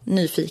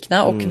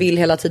nyfikna och vill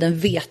hela tiden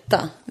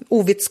veta.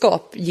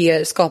 Ovetskap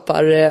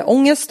skapar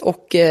ångest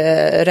och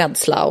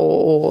rädsla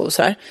och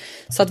sådär.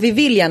 Så att vi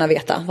vill gärna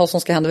veta vad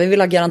som ska hända. Vi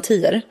vill ha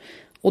garantier.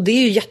 Och det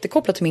är ju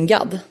jättekopplat till min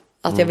gadd.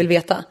 Att jag vill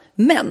veta.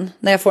 Men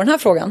när jag får den här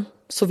frågan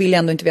så vill jag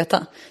ändå inte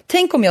veta.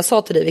 Tänk om jag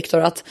sa till dig, Viktor,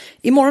 att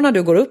imorgon när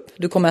du går upp,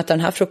 du kommer äta den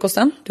här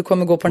frukosten, du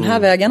kommer gå på den här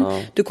vägen,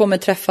 du kommer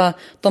träffa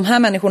de här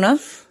människorna,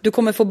 du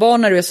kommer få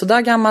barn när du är så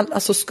där gammal.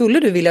 Alltså skulle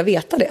du vilja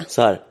veta det?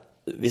 Så här,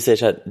 vi säger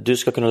så här, du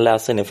ska kunna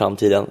läsa in i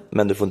framtiden,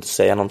 men du får inte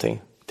säga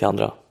någonting till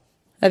andra.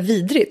 Är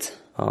vidrigt.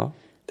 Ja,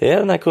 det är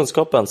den här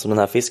kunskapen som den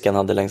här fisken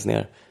hade längst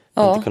ner.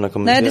 Ja.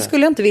 Nej, det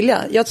skulle jag inte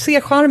vilja. Jag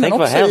ser charmen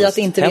också i att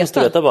inte hemskt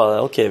veta. Veta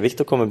bara, okej,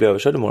 Viktor kommer bli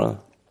överkörd imorgon.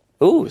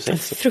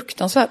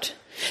 Fruktansvärt.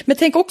 Men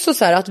tänk också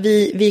så här att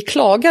vi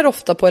klagar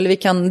ofta på, eller vi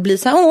kan bli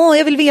så här,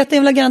 jag vill veta,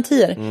 jag vill ha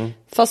garantier.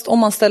 Fast om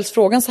man ställs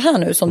frågan så här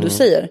nu som du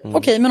säger,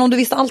 okej, men om du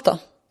visste allt då?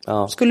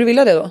 Ja. Skulle du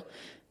vilja det då?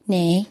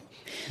 Nej.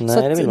 Så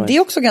det är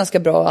också ganska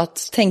bra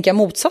att tänka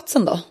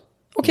motsatsen då.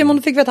 Okej, men om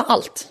du fick veta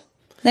allt.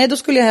 Nej, då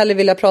skulle jag hellre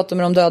vilja prata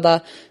med de döda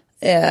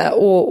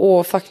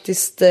och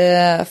faktiskt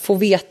få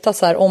veta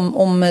så här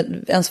om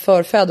ens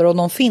förfäder och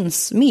de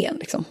finns med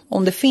liksom.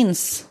 Om det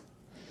finns.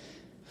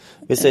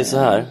 Vi säger så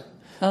här.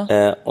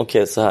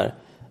 Okej, så här.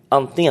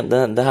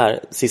 Antingen det här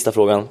sista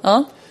frågan.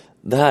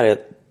 Det här är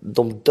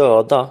de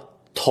döda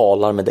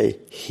talar med dig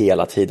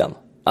hela tiden.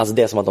 Alltså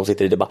det är som att de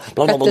sitter i det bara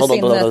du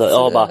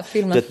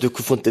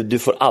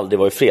får aldrig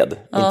vara i fred.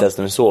 Inte ens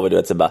när du sover, du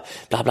vet så bara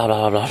bla bla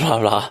bla bla bla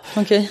bla.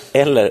 Okay.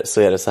 Eller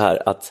så är det så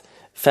här att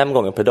 5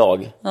 gånger per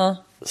dag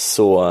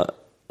så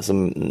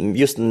som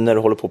just när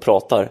du håller på och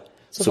pratar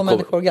så får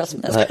människor orgasm.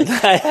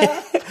 Nej.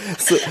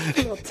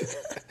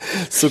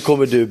 så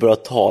kommer du börja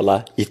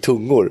tala i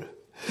tungor.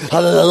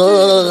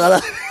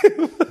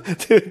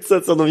 Det är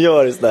så som de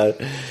gör i sån där.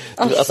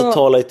 Alltså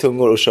tala i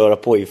tungor och köra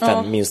på i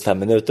minst 5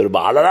 minuter och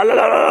bara och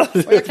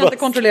jag kan inte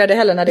kontrollera det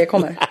heller när det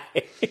kommer.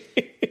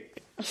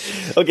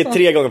 Okej,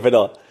 3 gånger per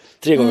dag.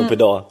 3 gånger per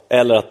dag.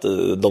 Eller att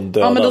de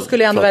dödar. Ja, men då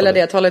skulle jag ändå välja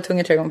det. Tala i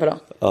tungor 3 gånger per dag.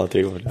 Ja,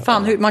 3 gånger per dag.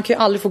 Fan, man kan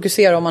ju aldrig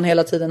fokusera om man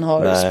hela tiden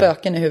har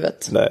spöken i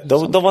huvudet. Nej,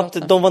 de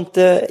var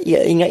inte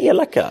inga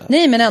elaka.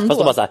 Nej, men ändå. Fast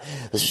de bara såhär,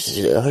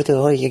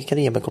 kan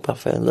du ge mig en kopp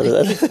kaffe? Kan du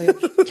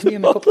ge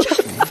mig en kopp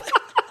kaffe?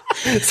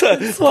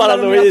 Så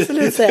paranoid.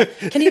 Absolut säga.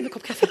 Kan du ge mig en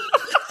kopp kaffe?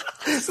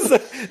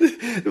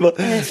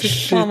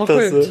 Fan vad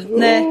sjukt. Alltså.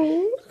 Nej,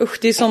 usch,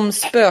 det är som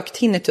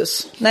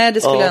spöktinnitus. Nej,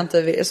 det skulle jag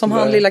inte vilja. Som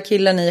han lilla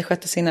killen i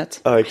Sjätte sinnet.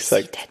 Ja,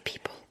 exakt.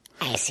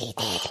 I see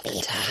dead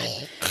people.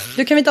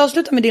 Du, kan vi inte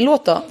avsluta med din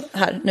låt då,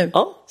 här nu?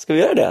 Ja, ska vi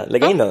göra det?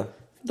 Lägga in den.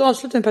 Då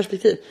avslutar vi med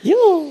perspektiv.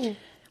 Jo.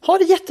 Ha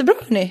det jättebra,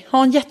 hörni.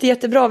 Ha en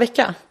jättebra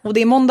vecka. Och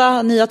det är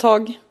måndag, nya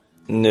tag.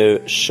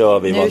 Nu kör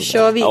vi. Nu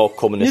kör vi. Ja,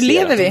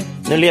 kommunicera.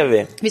 Nu lever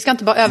vi. Vi ska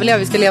inte bara överleva,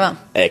 vi ska leva.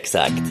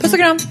 Exakt. Puss och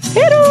kram.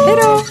 Hej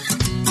då!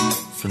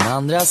 Från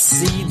andra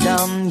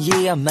sidan,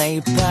 ge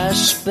mig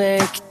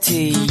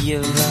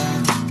perspektiv.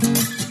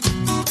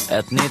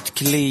 Ett nytt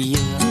kliv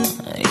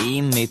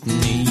i mitt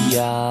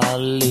nya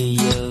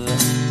liv.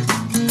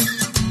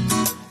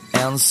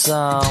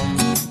 Ensam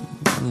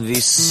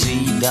vid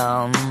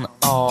sidan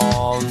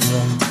av.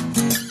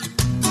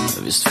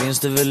 Visst finns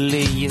det väl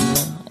liv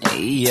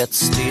i ett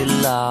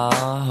stilla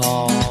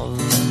hav.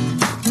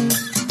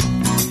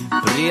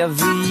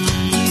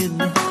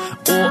 Bredvid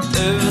och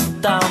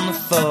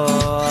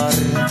utanför.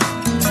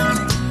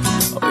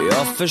 Och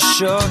jag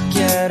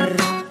försöker,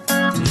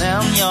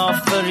 men jag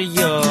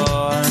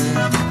förgör.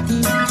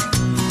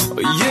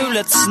 Och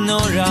hjulet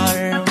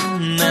snurrar,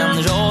 men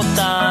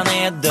råttan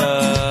är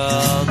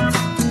död.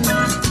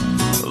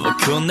 Vad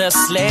kunde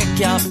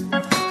släcka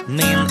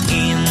min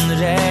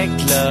inre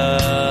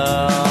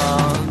glöd?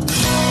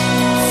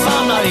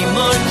 Famlar i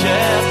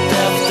mörkret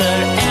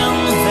efter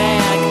en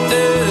väg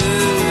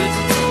ut.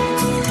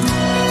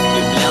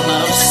 Vi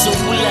bländar av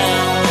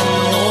solen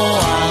och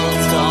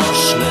allt tar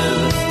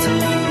slut.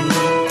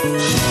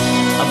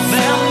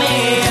 Vem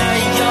är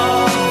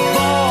jag?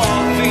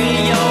 Vad vill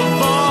jag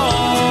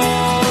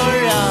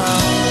vara?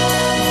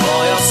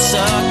 Vad jag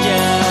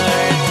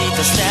söker, dit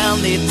jag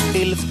ständigt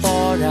vill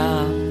fara.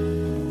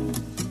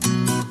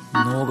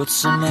 Något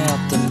som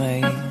äter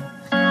mig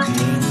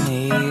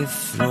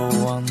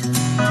inifrån.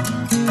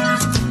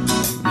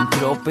 Min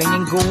kropp är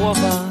ingen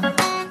gåva,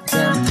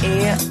 den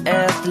är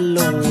ett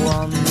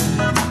lån.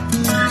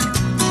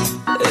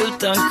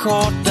 Utan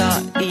karta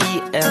i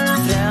ett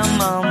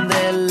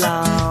främmande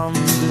land.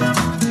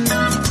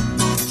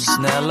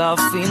 Snälla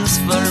finns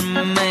för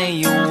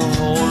mig och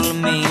håll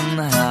min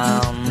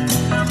hand.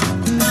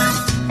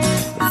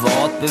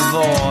 Vad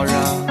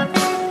bevara,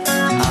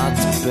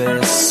 att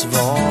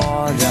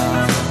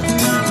besvara.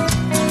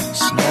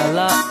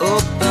 Snälla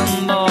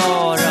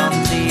uppenbara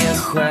det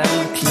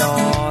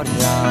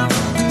självklara.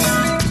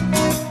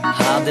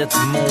 Hade ett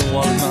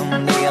mål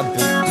men det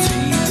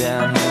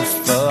betyder nu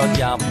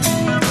föga.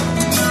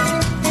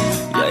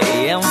 Jag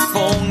är en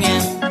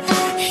fånge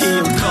i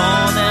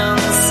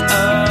orkanens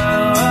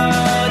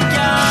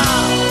öga.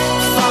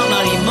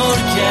 Famlar i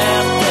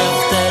mörkret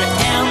efter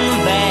en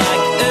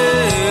väg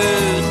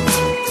ut.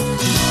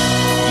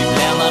 Vi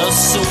bländar av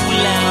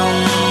solen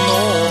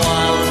och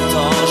allt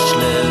tar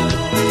slut.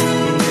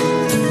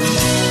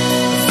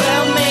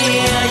 Vem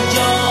är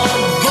jag?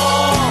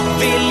 Vad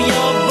vill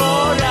jag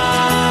vara?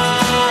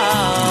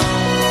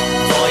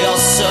 Vad jag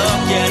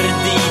söker,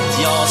 dit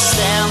jag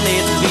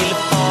ständigt vill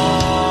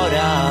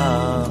fara.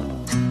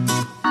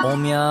 Om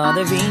jag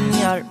hade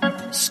vingar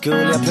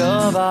skulle jag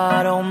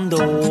pröva dem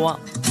då.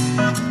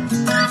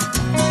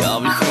 Jag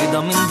vill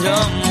skydda min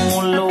dröm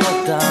och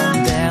låta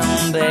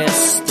den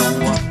bestå.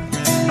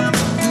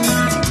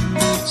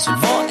 Så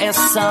vad är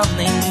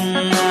sanning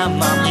när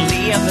man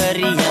lever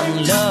i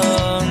en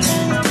lögn?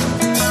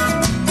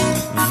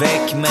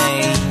 Väck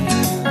mig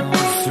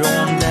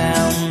från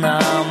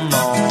denna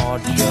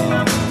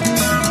mardröm.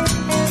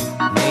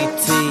 Ny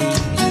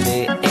tid,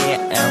 det är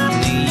en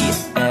ny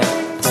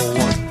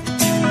epok.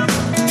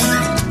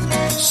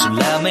 Så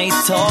lär mig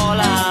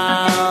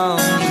tala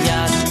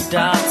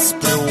hjärtats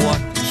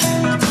språk.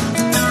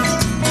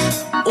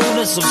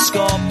 Orden som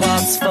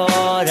skapats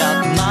för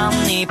att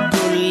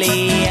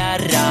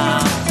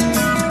manipulera.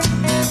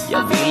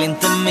 Jag vill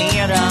inte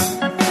mera,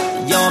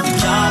 jag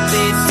vill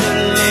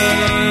kapitulera.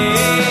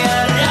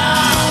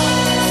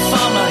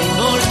 Famlar i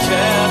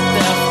mörkret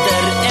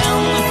efter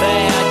en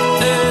väg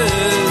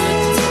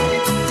ut.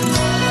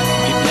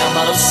 Vi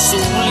bländar av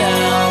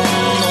solen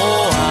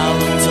och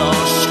allt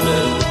tar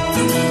slut.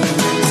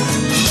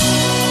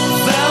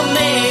 Vem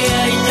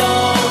är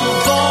jag?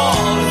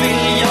 Vad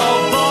vill jag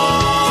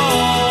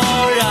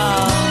vara?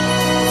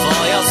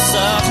 Vad jag söker,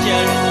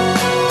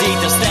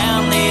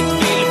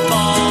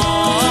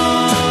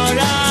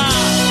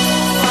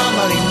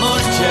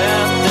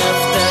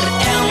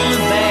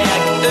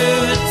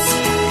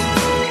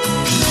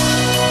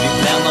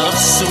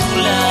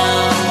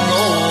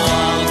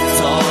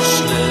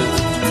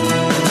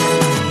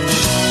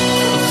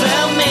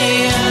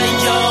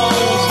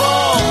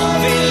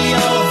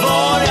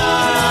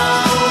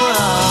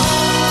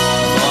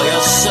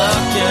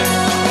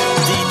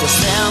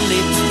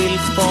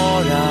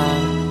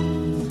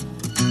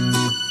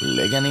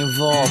 lägga ner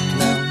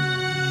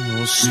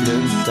vapnen och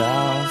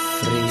sluta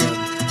fred.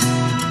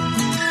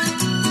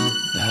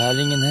 Det här är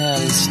ingen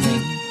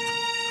hälsning,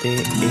 det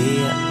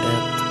är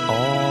ett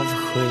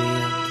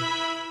avsked.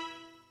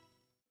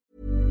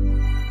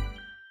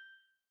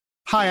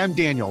 Hi, I'm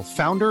Daniel,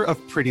 founder of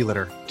Pretty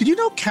Litter. Did you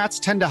know cats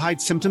tend to hide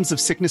symptoms of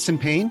sickness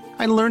and pain?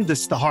 I learned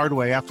this the hard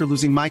way after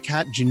losing my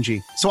cat,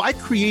 Gingy. So I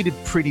created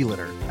Pretty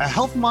Litter, a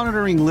health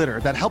monitoring litter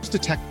that helps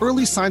detect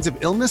early signs of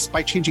illness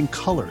by changing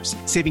colors,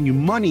 saving you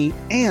money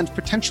and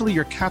potentially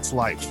your cat's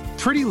life.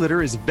 Pretty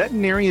Litter is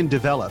veterinarian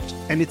developed,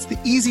 and it's the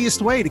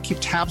easiest way to keep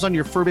tabs on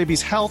your fur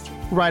baby's health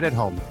right at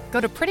home.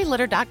 Go to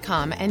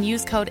prettylitter.com and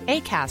use code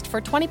ACAST for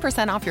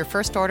 20% off your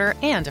first order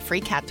and a free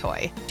cat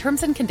toy.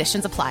 Terms and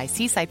conditions apply.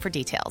 See site for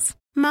details.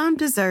 Mom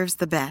deserves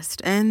the best,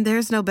 and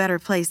there's no better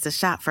place to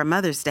shop for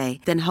Mother's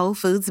Day than Whole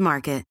Foods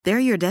Market.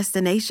 They're your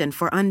destination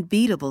for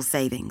unbeatable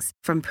savings,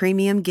 from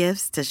premium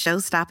gifts to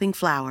show-stopping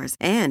flowers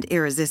and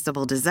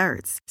irresistible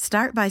desserts.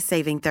 Start by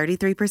saving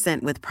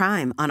 33% with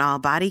Prime on all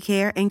body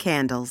care and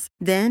candles.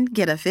 Then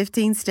get a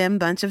 15-stem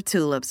bunch of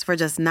tulips for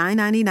just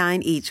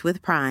 $9.99 each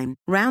with Prime.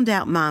 Round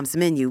out Mom's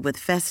menu with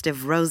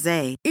festive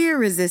rosé,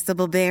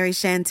 irresistible berry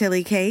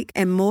chantilly cake,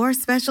 and more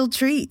special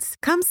treats.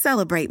 Come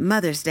celebrate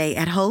Mother's Day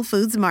at Whole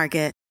Foods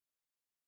Market.